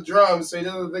plays the drums, so he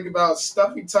doesn't think about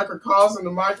stuffing Tucker Carlson in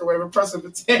the microwave and pressing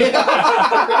potato.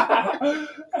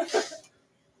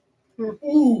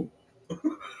 Ooh.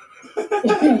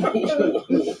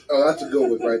 Oh, that's a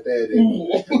good one right there. Then.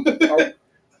 Oh,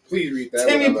 please read that.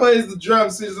 Timmy one. plays the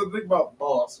drums, so he doesn't think about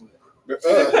balls.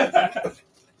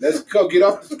 Let's go. Get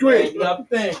off the screen.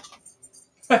 Nothing.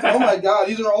 Oh my god,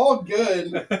 these are all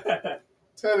good.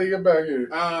 Teddy, get back here.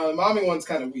 Mommy one's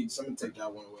kind of weak, so I'm gonna take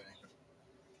that one away.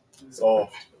 It's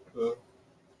off.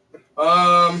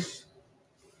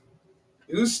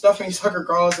 Who's stuffing Tucker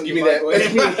Carlson? Give me that.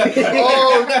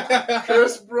 Oh,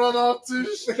 Chris run off to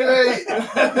straight.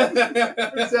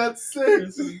 That's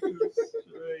 6.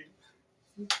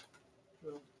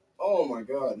 Oh my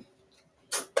god.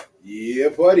 Yeah,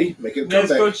 buddy. Make it come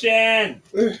Let's go, back. Chan.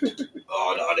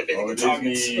 Oh no, they made Oh, the it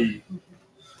targets. is me.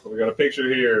 We got a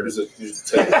picture here. Here's a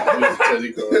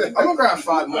Teddy card. I'm gonna grab 5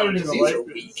 I more don't because even these like are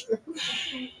this.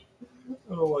 weak.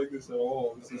 I don't like this at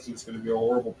all. This is just going to be a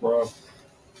horrible prop.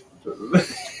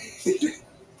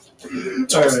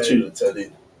 Toss it to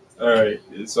Teddy. All right.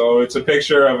 So it's a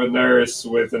picture of a nurse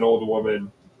with an old woman,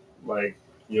 like,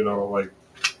 you know, like.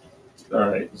 All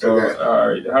right. So, Okay. all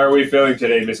right. How are we feeling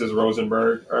today, Mrs.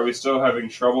 Rosenberg? Are we still having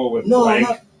trouble with No, I'm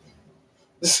blank?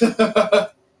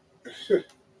 not.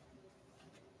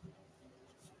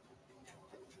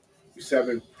 He's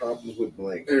having problems with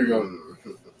blank. Here you go.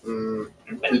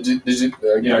 Did you?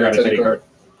 Yeah, I got a Teddy card.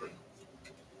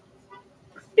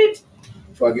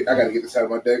 Fuck it. I gotta get this out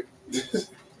of my deck.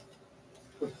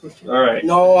 All right.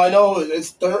 No, I know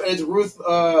it's Ruth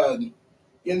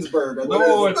Ginsburg.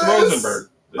 No, it's Rosenberg.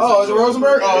 This Oh, is is it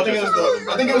Rosenberg? Oh, I It's think it just was the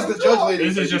Rosenberg. I think it was the judge lady.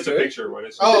 This is just a picture one.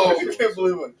 It's just Oh, a I picture can't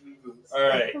believe it. Jesus. All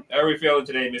right. How are we feeling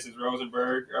today, Mrs.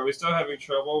 Rosenberg? Are we still having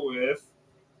trouble with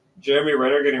Jeremy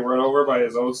Renner getting run over by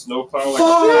his own snowplow? Fuck!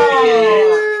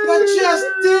 That just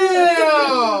They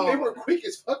damn. were quick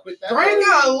as fuck with that. Frank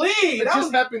got a lead. It That just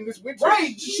was happened this winter.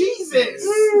 right. Jesus.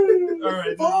 All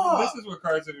right. Fuck. This is what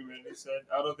Cards of Humanity said.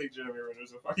 I don't think Jeremy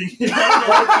Renner's a fucking.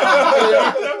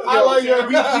 I like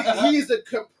it. He's a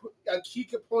key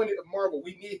component of Marvel.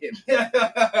 We need him.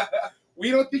 We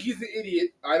don't think he's an idiot.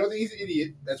 I don't think he's an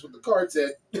idiot. That's what the card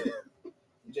said.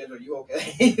 Jen, are you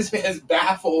okay? This man's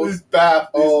baffled. He's back.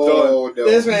 Oh, no.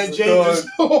 This man He's changes.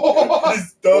 He's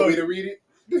Want done. me to read it?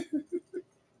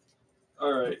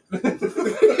 All right.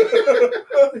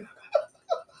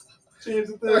 James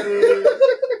III.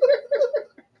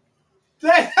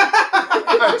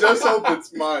 I just hope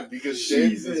it's mine because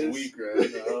James Jesus. is weak right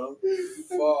now.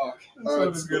 Fuck. This one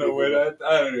is gonna win.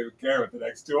 I don't even care what the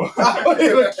next two are. I don't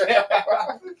even care.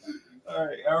 All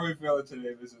right, how are we feeling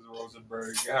today, Mrs.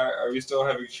 Rosenberg? Are we still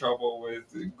having trouble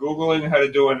with Googling how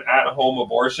to do an at-home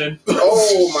abortion?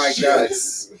 Oh, my God.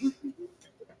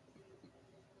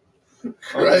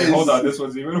 Okay, hold on, this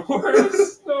one's even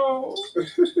worse. No.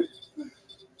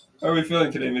 How are we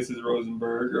feeling today, Mrs.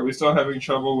 Rosenberg? Are we still having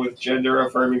trouble with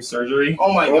gender-affirming surgery?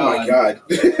 Oh my Oh, god. my God.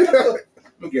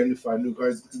 I'm getting to 5 new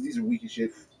cards because these are weak as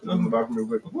shit. About from real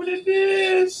quick. What is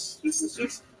this?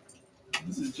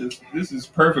 This is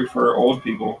perfect for old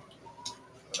people.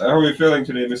 How are we feeling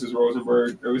today, Mrs.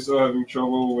 Rosenberg? Are we still having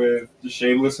trouble with the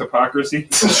shameless hypocrisy?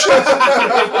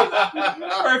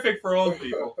 Perfect for old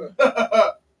people.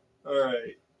 All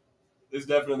right. It's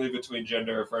definitely between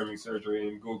gender-affirming surgery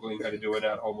and Googling how to do an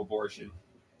at-home abortion.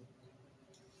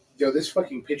 Yo, this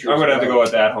fucking picture. I'm is going to have to wild. go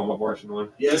with the at-home abortion one.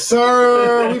 Yes,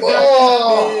 sir. We back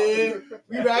Oh. at it.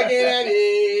 We back at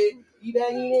it. We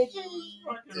back in it.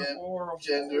 Fucking Damn. horrible.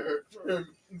 Gender.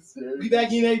 We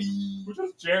back in it. Which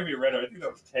was Jeremy Renner. I think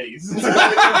that was Teddy's. No,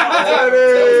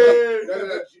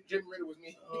 Jim Ritter was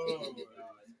me. Oh,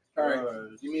 All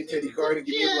right. Give me a Teddy card and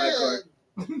give me a black card.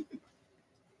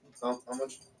 How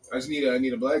much? I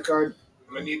need a black card.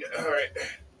 All right.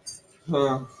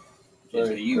 Huh. James,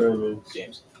 Right, you. Kermit.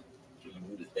 James.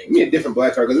 Give me a different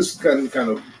black card because this is kind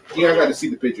of. You guys got to see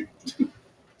the picture. Give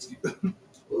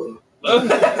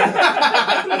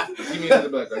me another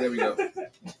black card. There we go.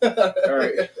 All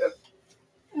right.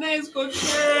 Nice good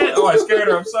shit. Oh, I scared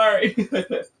her. I'm sorry.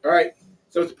 All right.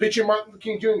 So it's a picture of Martin Luther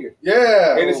King Jr.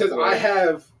 Yeah. And it says, boy. I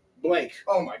have blank.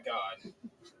 Oh my god.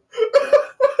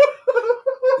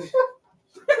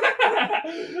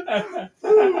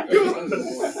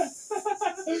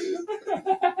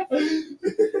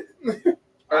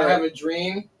 I have a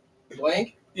dream.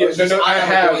 Blank. Yeah, Or just I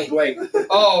have blank. blank.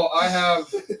 Oh, I have.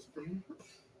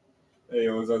 Hey,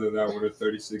 it was under that one of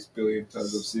 36 billion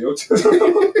tons of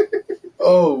CO2.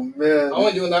 Oh man. I'm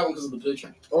only doing that one because of the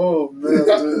picture. Oh man.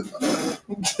 Dude.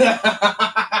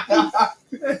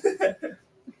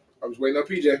 I was waiting on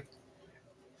PJ.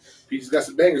 PJ's got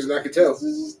some bangers, and I can tell. This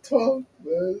is tough,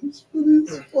 man. It's really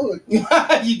fuck.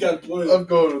 You got plenty. I'm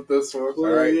going with this one. All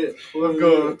right. I'm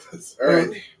going with this. All right.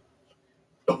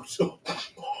 Oh shit.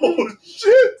 Oh my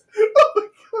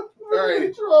god. All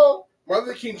right. Wrong. Martin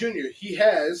Luther King Jr., he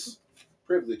has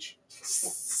privilege.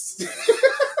 That's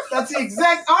the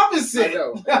exact I opposite.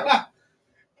 know.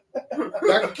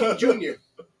 Dr. King Jr.,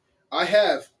 I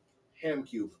have ham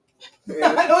cube.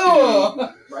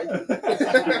 Oh. Right.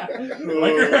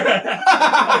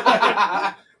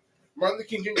 Martin Luther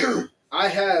King Jr., I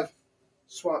have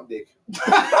swamp dick.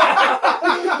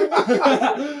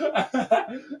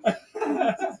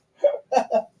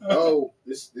 Oh,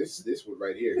 this one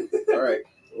right here. All right.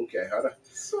 Okay. How to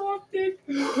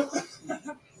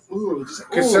Ooh,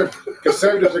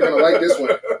 conservatives are gonna like this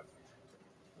one.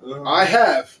 I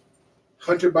have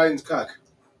Hunter Biden's cock.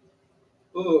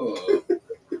 ooh.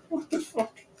 What the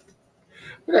fuck?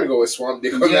 I gotta go with swamp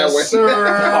dick on Yes, that one. sir.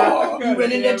 Oh, You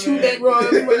running that two-leg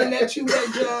run. You running that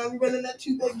two-leg jump. You running that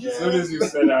two-leg As soon as jump. you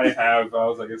said I have, I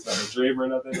was like, it's not a dream or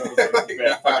nothing. I was like,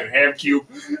 that fucking ham cube.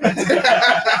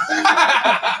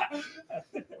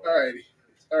 Alrighty.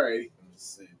 Let's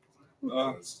see.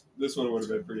 This one would have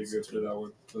been pretty good for that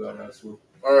one, for that last one.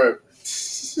 All right.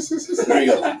 There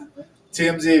you go.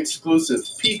 TMZ exclusive.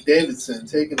 Pete Davidson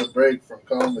taking a break from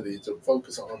comedy to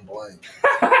focus on blank.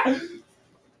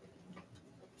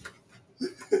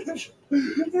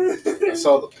 I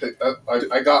saw the pic.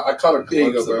 I caught a There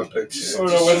you glimpse go, of the picture. Oh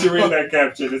no, once you read that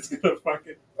caption, it's gonna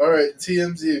fucking. All right,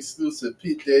 TMZ exclusive.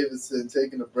 Pete Davidson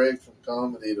taking a break from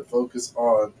comedy to focus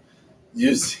on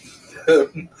using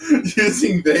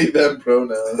they them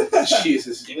pronouns.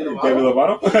 Jesus. Give me the Demi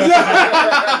model. Lovato?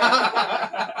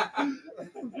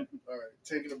 All right,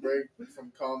 taking a break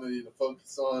from comedy to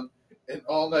focus on an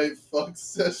all-night fuck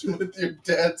session with your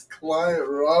dad's client,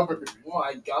 Robert. Oh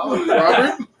my God.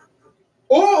 Robert?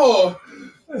 Oh!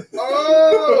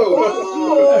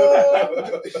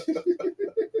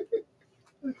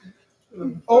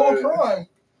 Oh, crime.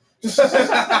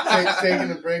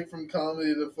 Taking a break from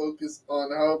comedy to focus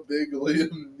on how big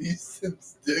Liam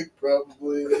Neeson's dick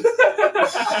probably is.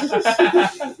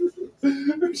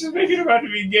 I'm just making him out to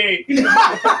be gay. Pete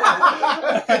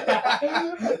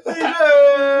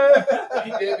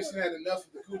Davidson had enough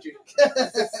of the coochie.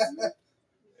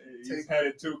 He's had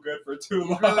it too good for too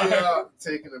long. Really,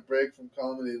 taking a break from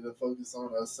comedy to focus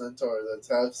on a centaur that's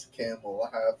half camel,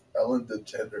 half Ellen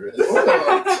DeGeneres.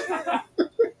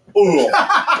 Did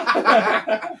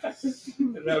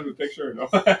it have a picture or no?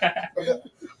 I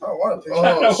don't want a picture. I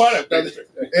don't want a picture.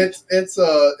 It's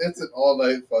an all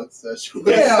night fuck session.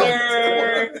 Yes,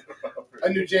 sir. I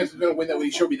knew James was going to win that when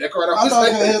he showed me that card. I thought I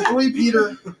was going to hit 3,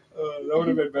 Peter. That would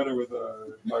have been better with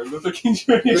Martin Luther King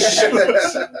Jr.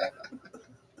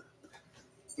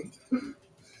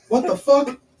 What the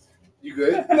fuck? You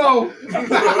good? No.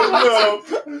 No.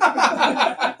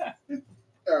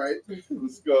 All right.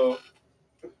 Let's go.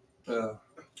 Oh,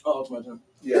 it's my turn.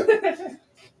 Yeah.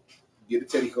 Get a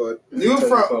Teddy card. New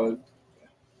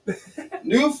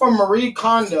from Marie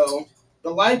Kondo, the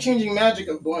life-changing magic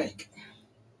of blank.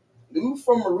 New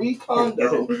from Marie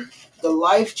Kondo, the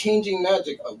life-changing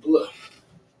magic of blah.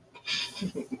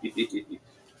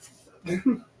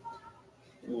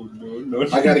 Oh, no.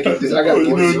 I gotta get this. I gotta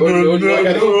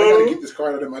get this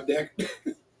card out of my deck.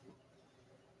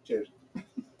 Cheers.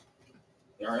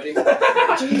 You ready?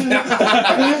 Yes.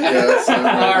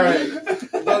 All right.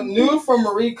 The new from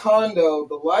Marie Kondo,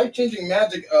 the life-changing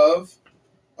magic of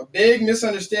a big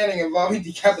misunderstanding involving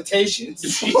decapitations.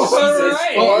 Jesus.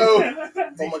 Oh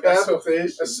my God. So,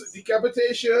 Decapitation. that's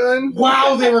decapitation.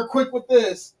 Wow, they were quick with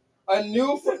this. A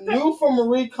new from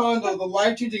Marie Kondo, the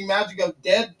life-changing magic of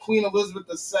dead Queen Elizabeth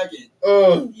II.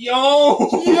 Yo!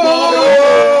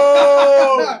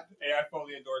 Hey, I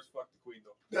fully endorse fuck the queen,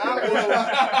 though.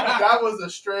 That was a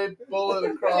straight bullet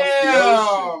across the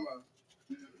ocean.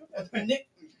 Damn. Nick,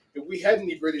 If we had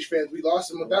any British fans, we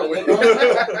lost them with that one.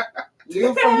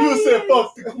 new from You said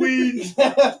fuck the queen.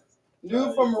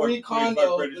 New from Marie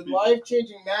Kondo, the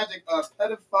life-changing magic of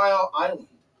Pedophile Island.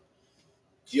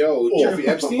 Yo, Jeffrey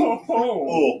Epstein.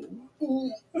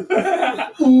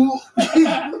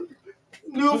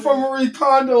 New from Marie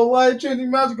Kondo, life-changing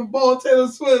magic of Ball Taylor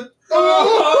Swift. You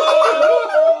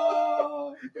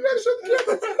gotta show the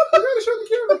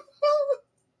camera.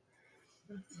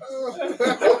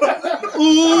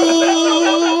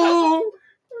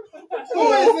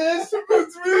 Who is this?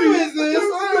 It's me. Who is this? I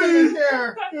don't even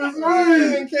care. It's I don't me.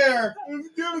 even care. Give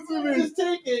it to me. Just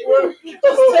take it.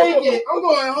 Just take it. I'm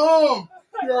going home.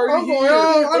 You're I'm already going here.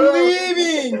 home. I'm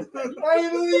leaving.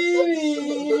 I'm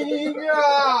leaving.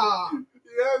 Yeah.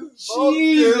 Yes,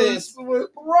 Jesus,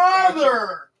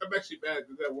 brother. I'm actually mad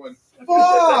because that one.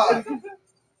 Fuck.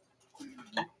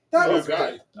 That Oh was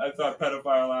God. I thought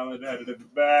Pedophile Island had it in the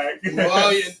back.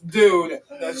 well, dude.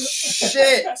 That's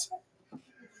shit.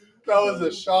 That was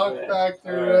a shock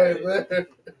factor right there.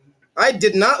 I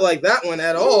did not like that one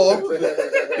at all.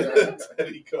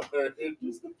 Teddy card.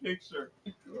 Just a picture. I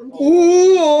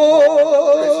Ooh.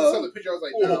 saw the picture. I was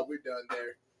like, nah, we're done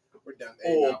there. We're done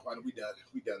there. Hey, nah, partner, we done.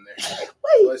 We done there.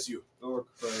 Bless you. Oh,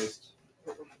 Christ.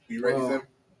 You ready, Sam?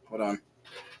 Hold on.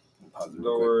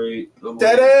 Don't worry.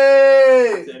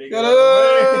 Teddy! Teddy, Get go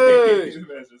away! away. You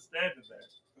guys are standing there.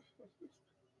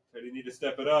 Teddy need to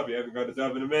step it up. You haven't got it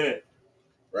up in a minute.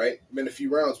 Right? Been a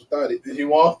few rounds without it. He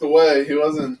walked away. He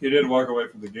wasn't. He did walk away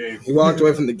from the game. He walked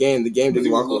away from the game. The game didn't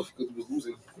walk away. Because he was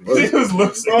losing. He was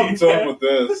losing. I'm done with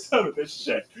this. Done with this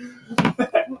shit.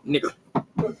 Nigga.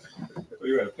 Oh,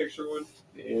 you got a picture one?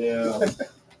 Yeah.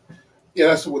 Yeah,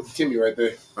 that's with Timmy right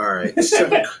there. All right.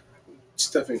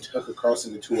 Stuffing Tucker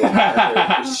Carlson into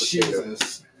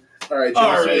Jesus. All right, James,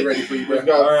 All right. we're ready for you, bro. We've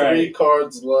got All right. 3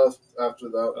 cards left after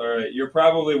that. All right. You're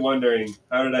probably wondering,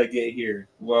 how did I get here?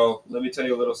 Well, let me tell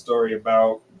you a little story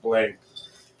about blank.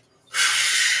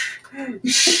 Let's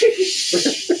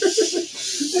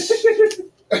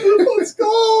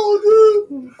go,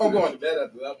 dude. I'm going to bed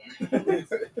after that one.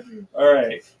 All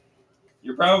right.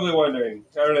 You're probably wondering,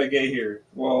 how did I get here?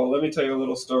 Well, let me tell you a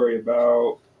little story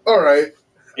about All right.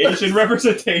 Asian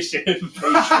representation.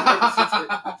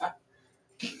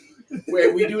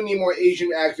 Wait, we do need more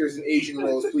Asian actors in Asian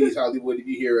roles, please, Hollywood, if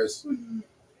you hear us.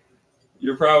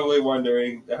 You're probably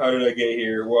wondering, how did I get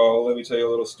here? Well, let me tell you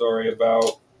a little story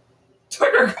about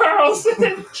Tucker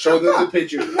Carlson. Show them the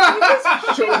picture.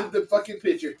 Show them the fucking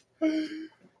picture.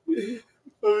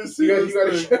 Let me see You this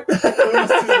gotta thing. Let me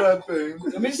see that thing.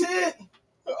 Let me see it.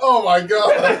 Oh my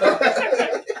god.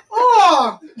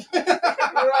 Oh,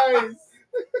 Christ.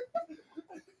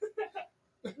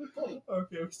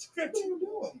 Okay, we still got what are you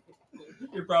doing?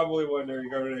 You're probably wondering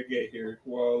how did I get here?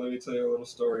 Well, let me tell you a little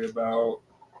story about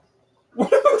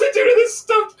what I'm about to do to this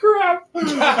stuffed crap.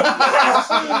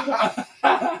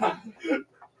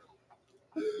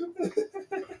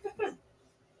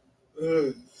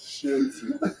 Shit.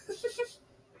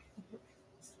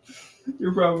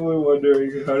 You're probably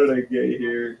wondering how did I get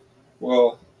here?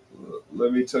 Well,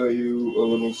 let me tell you a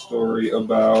little story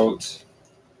about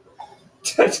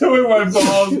tattooing my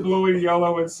balls blue and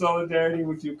yellow in solidarity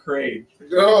with Ukraine.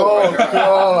 Oh, my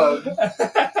God.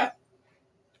 God.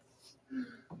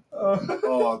 Oh,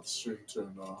 Oh, the string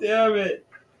turned off. damn it.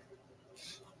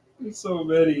 There's so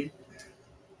many.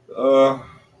 Fuck.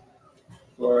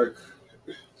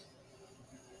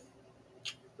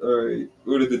 Alright,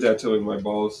 who did the tattooing my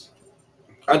balls?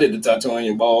 I did the tattoo on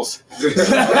your balls. Damn it,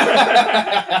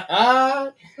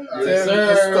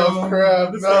 the stuffed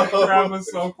crab. The stuffed No. crab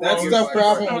was so That close. stuffed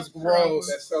crab one was Stuffed crab gross.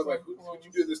 That sounds like, who did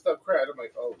you do this stuff crap? I'm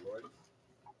like, oh, Lord.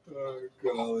 Oh,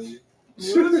 golly.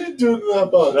 What did he do to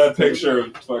that box? That picture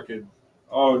of fucking.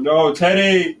 Oh no,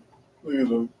 Teddy! Look at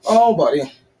him. Oh, buddy.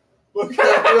 Look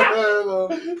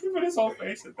at him. He put his whole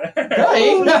face in there.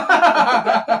 Hey.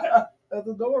 That's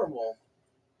adorable.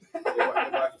 If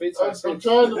I fit, I'm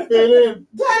trying to fit in.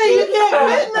 Daddy, you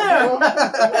can't fit in there.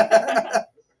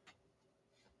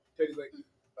 Teddy's like,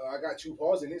 I got 2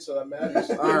 paws in it, so that matters.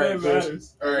 All right, It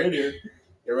matters. All right. Right here.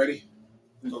 You ready?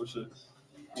 Oh shit.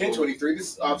 1023.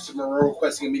 This is Officer Monroe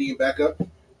requesting immediate backup.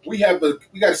 We got a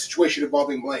situation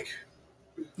involving blank.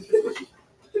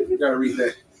 You gotta read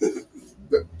that.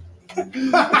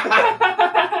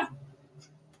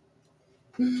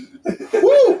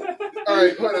 Woo! All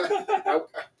right, hold on.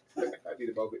 I need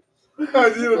a moment. I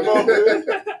need a moment.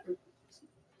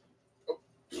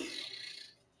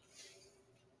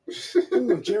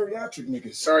 Ooh, geriatric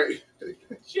niggas. Sorry.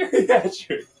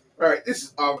 Geriatric. All right, this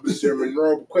is Officer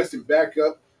Monroe requesting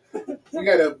backup. We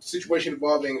got a situation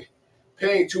involving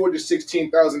paying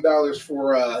 $216,000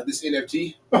 for this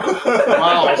NFT.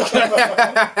 Wow.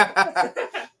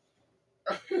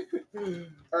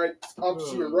 All right,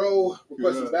 Officer Monroe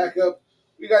requesting backup.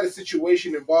 We got a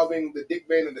situation involving the Dick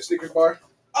Van and the Snickers bar.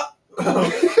 Why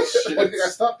did you think I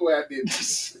stopped the way I did?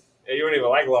 Hey, you don't even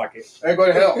like Lockett. Hey, go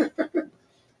to hell.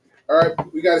 All right,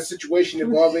 we got a situation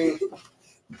involving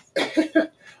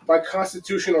my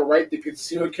constitutional right to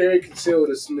conceal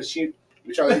this machine.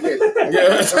 Which I again,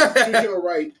 constitutional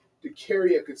right to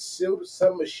carry a concealed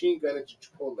submachine gun into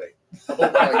Chipotle. Oh my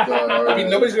god. I mean,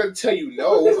 nobody's gonna tell you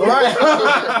no. Right.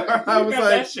 I was got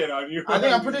like- that shit on you.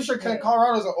 I'm pretty sure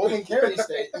Colorado's an open carry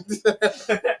state.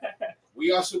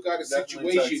 We also got a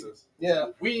Definitely situation. Texas. Yeah.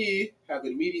 We have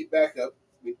an immediate backup.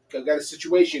 We got a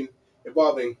situation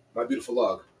involving my beautiful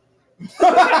log.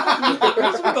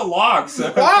 What's with the logs?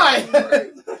 Why?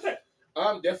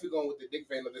 I'm definitely going with the Dick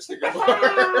Van of the Snickers Oh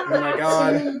bar. my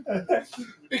god.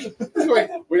 Wait,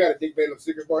 we got a Dick Van of the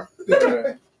Snickers bar.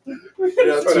 Alright. Hold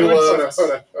Yeah, on, 2 hold on, left.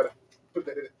 hold on. Put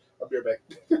that in. I'll be right back.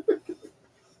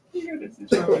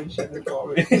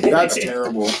 That's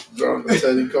terrible. Drawing the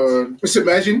Teddy card. Just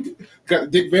imagine, got a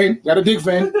Dick Van, got a Dick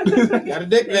Van. Got a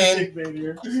dick man.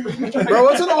 Bro,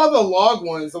 what's with all the log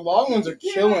ones? The log ones are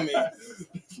killing me.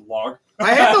 Log.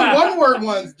 I had the one word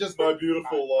ones just. My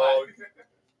beautiful log.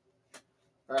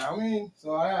 Alright, how many?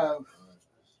 So I have.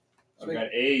 I got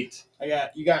 8.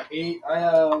 You got 8. I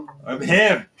have. I'm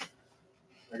him.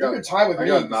 I You're got, tied with I me.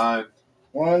 got 9.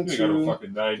 1, You got a 2,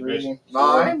 fucking 9, bitch. 3.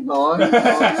 9? 9?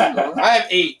 I have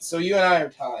 8, so you and I are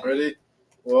tied. Ready?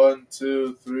 1,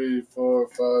 2, 3, 4,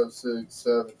 5, 6,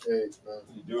 7, 8, 9.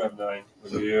 You do have 9.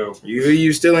 Look at you.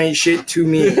 You still ain't shit to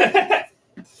me.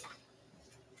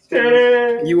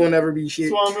 You will never be shit.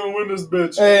 So I'm gonna win this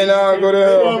bitch. Hey, nah, go to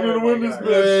So I'm hell. gonna win this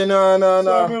bitch. Hey, nah.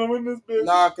 So I'm gonna win this bitch.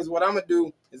 Nah, because what I'm going to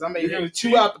do is I'm going You're to gonna hit 2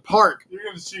 cheat? out the park. You're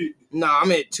gonna cheat. Nah, I'm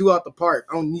going to hit 2 out the park.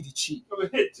 I don't need to cheat. I'm gonna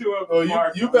hit 2 up. Oh,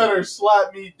 you better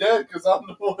slap me dead because I'm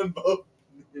the one voting.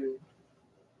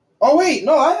 Oh, wait.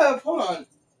 No, I have. Hold on.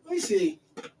 Let me see.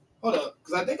 Hold up.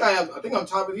 Because I think I'm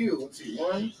tied with you. Let's see.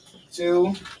 1,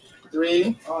 2,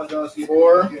 3,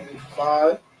 4,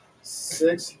 5,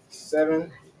 6,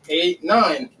 7, 8,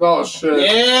 9. Oh shit.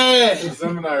 Yeah.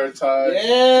 Zim and I are tied.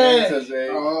 Yeah. Says 8.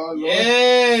 Oh,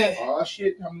 Yeah. oh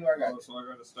shit! How many I got? So I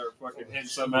gotta start fucking hitting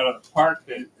something out of the park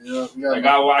then. Yeah, we I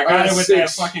got got it with that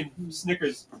 6. fucking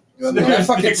Snickers. got That nine.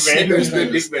 fucking Dick Van. Snickers,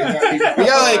 Dick man. Van. We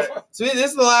got like, so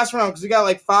this is the last round because we got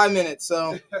like 5 minutes.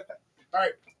 So Run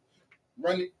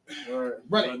it. Alright.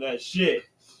 run it. On that shit.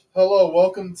 Hello,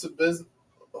 welcome to business.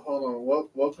 hold on.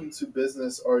 Welcome to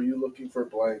business. Are you looking for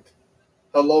blank?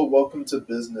 Hello, welcome to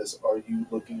business. Are you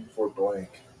looking for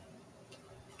blank?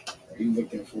 Are you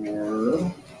looking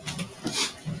for?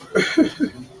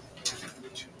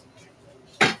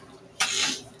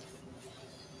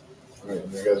 Alright,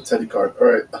 I got a Teddy card.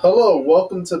 Alright. Hello,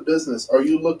 welcome to business. Are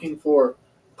you looking for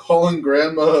calling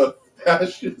grandma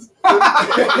fascist?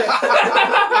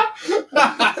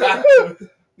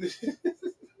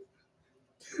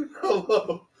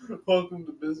 Hello, welcome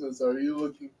to business. Are you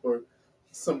looking for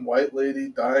some white lady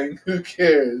dying? Who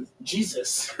cares?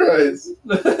 Jesus. Christ.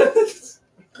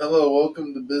 Hello,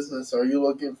 welcome to business. Are you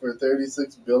looking for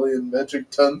 36 billion metric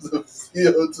tons of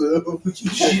CO2?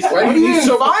 Jeez, Why why do do you you need even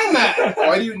so- find that?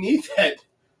 Why do you need that?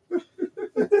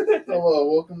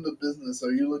 Hello, welcome to business.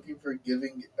 Are you looking for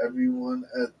giving everyone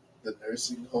at the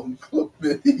nursing home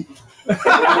committee?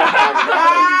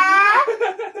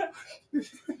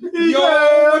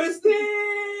 Yo, what is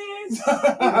this?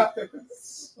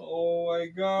 Oh my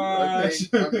gosh.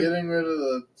 I'm getting rid of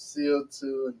the CO2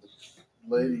 and the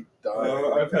lady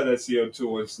dying. I've had that CO2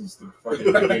 one since the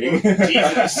fucking beginning.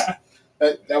 Jesus.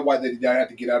 That white lady died. I had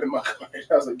to get out of my car.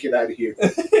 I was like, get out of here.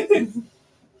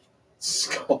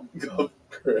 Calling up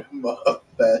grandma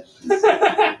fascist.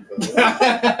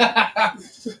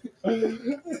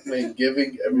 Man,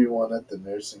 giving everyone at the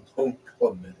nursing home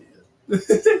chlamydia.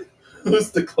 Who's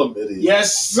the chlamydia?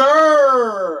 Yes,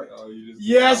 sir. Oh, you just-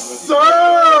 Yes,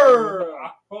 sir.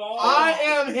 I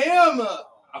am him.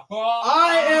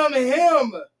 I am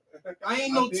him. I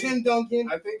ain't no Tim Duncan.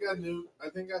 I think I knew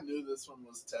this one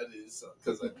was Teddy's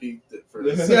because I peeked it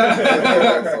first. Yeah.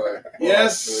 I was like,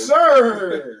 Yes, oh,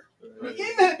 sir.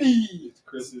 Get at me.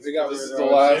 Chris's We got- This is third the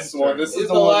round last center. one. This It's is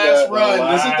the the one last that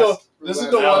run. This is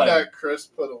the Alan. one that Chris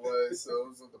put away, so it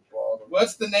was at the bottom.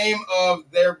 What's the name of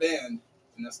their band?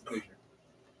 And that's the picture.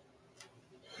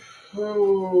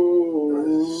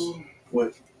 Oh.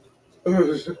 What? Hold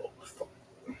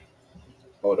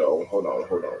on.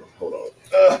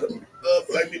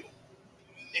 Black people.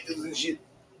 Niggas and shit.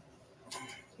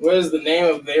 What is the name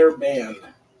of their band?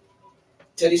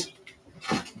 Teddy's.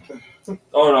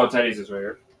 Oh no, Teddy's is right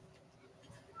here.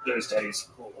 There's Teddy's.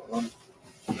 Hold on.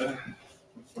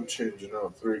 I'm changing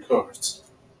out 3 cards.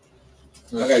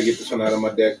 I gotta get this one out of my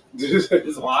deck. This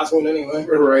is the last one anyway.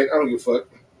 Right, I don't give a fuck.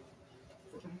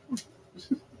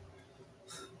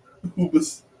 Who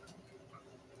was?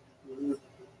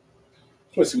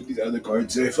 Let's see what these other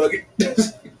cards say. Fuck it.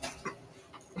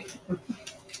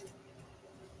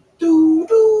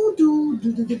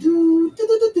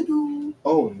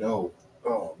 Oh no.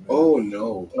 Oh, man. Oh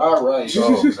no. All right.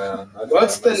 Oh, man. I think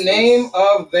What's I the missed name this.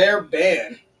 of their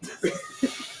band?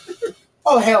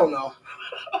 Oh hell no.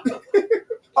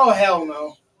 Oh hell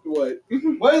no. What?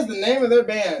 What is the name of their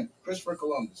band? Christopher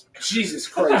Columbus. Jesus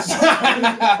Christ.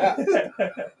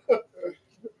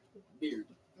 Beard.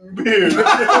 Beard.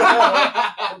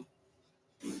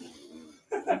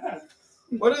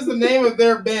 What is the name of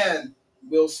their band?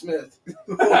 Will Smith.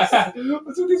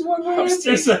 What's with these one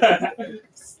answers?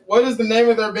 What is the name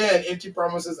of their band? Empty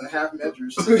Promises and Half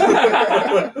Measures.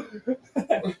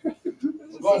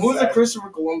 Well, who's the Christopher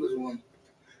Columbus one?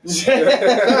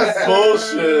 That's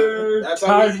bullshit. That's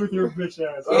Tied with your bitch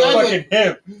ass. We gotta Fucking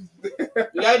him.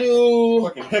 We gotta do.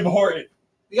 Fucking him Horton.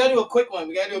 We gotta do a quick one.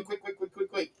 We gotta do a quick.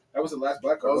 That was the last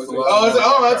black card. That was the wasn't it?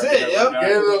 Oh, that's it. Yep.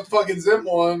 Gave the fucking zip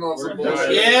one on We're some done.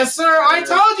 bullshit. Yes, sir. I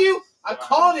told you. I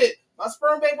called it. My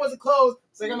sperm bank wasn't closed,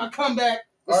 so I got my comeback.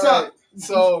 What's All right, up?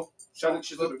 so Shout out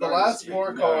to the last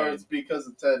 4 cards, because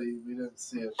of Teddy, we didn't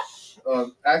see it.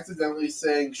 Accidentally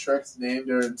saying Shrek's name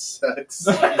during sex.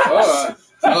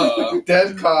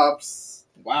 Dead cops.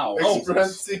 Wow.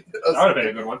 Expressing, That would have been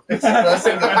a good one.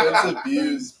 expressing offensive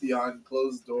views behind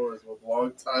closed doors with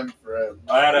longtime friends.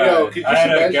 I had Yo, could you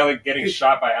imagine- getting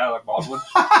shot by Alec Baldwin.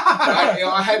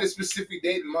 I had a specific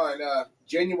date in mind.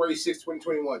 January 6,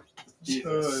 2021. We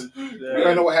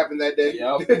don't know what happened that day.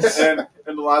 Yep.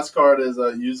 And the last card is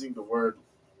using the word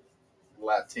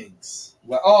Latinx.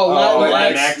 Oh,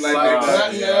 Latinx.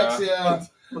 Latinx, yeah.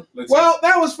 Latinx. Well,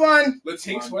 that was fun.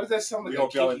 Latinx, what does that sound like? We A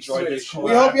hope y'all kinky enjoyed switch. this.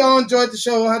 We hope y'all enjoyed the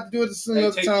show. We'll have to do it some Hey,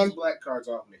 other take time. these black cards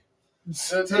off me.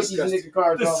 Take these nigga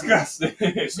cards off. Disgusting.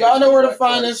 Y'all know where to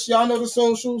find us. Y'all know the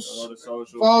socials.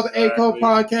 Follow the ACO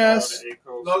podcast.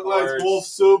 Look like Wolf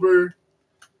Sober.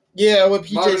 Yeah, with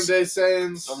Modern PJ. Day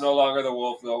Sayings. I'm no longer the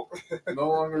wolf though. No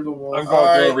longer the wolf. I'm going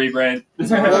All through a rebrand.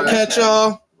 We'll catch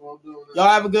y'all. We'll do it. Y'all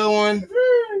have a good one.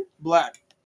 Black.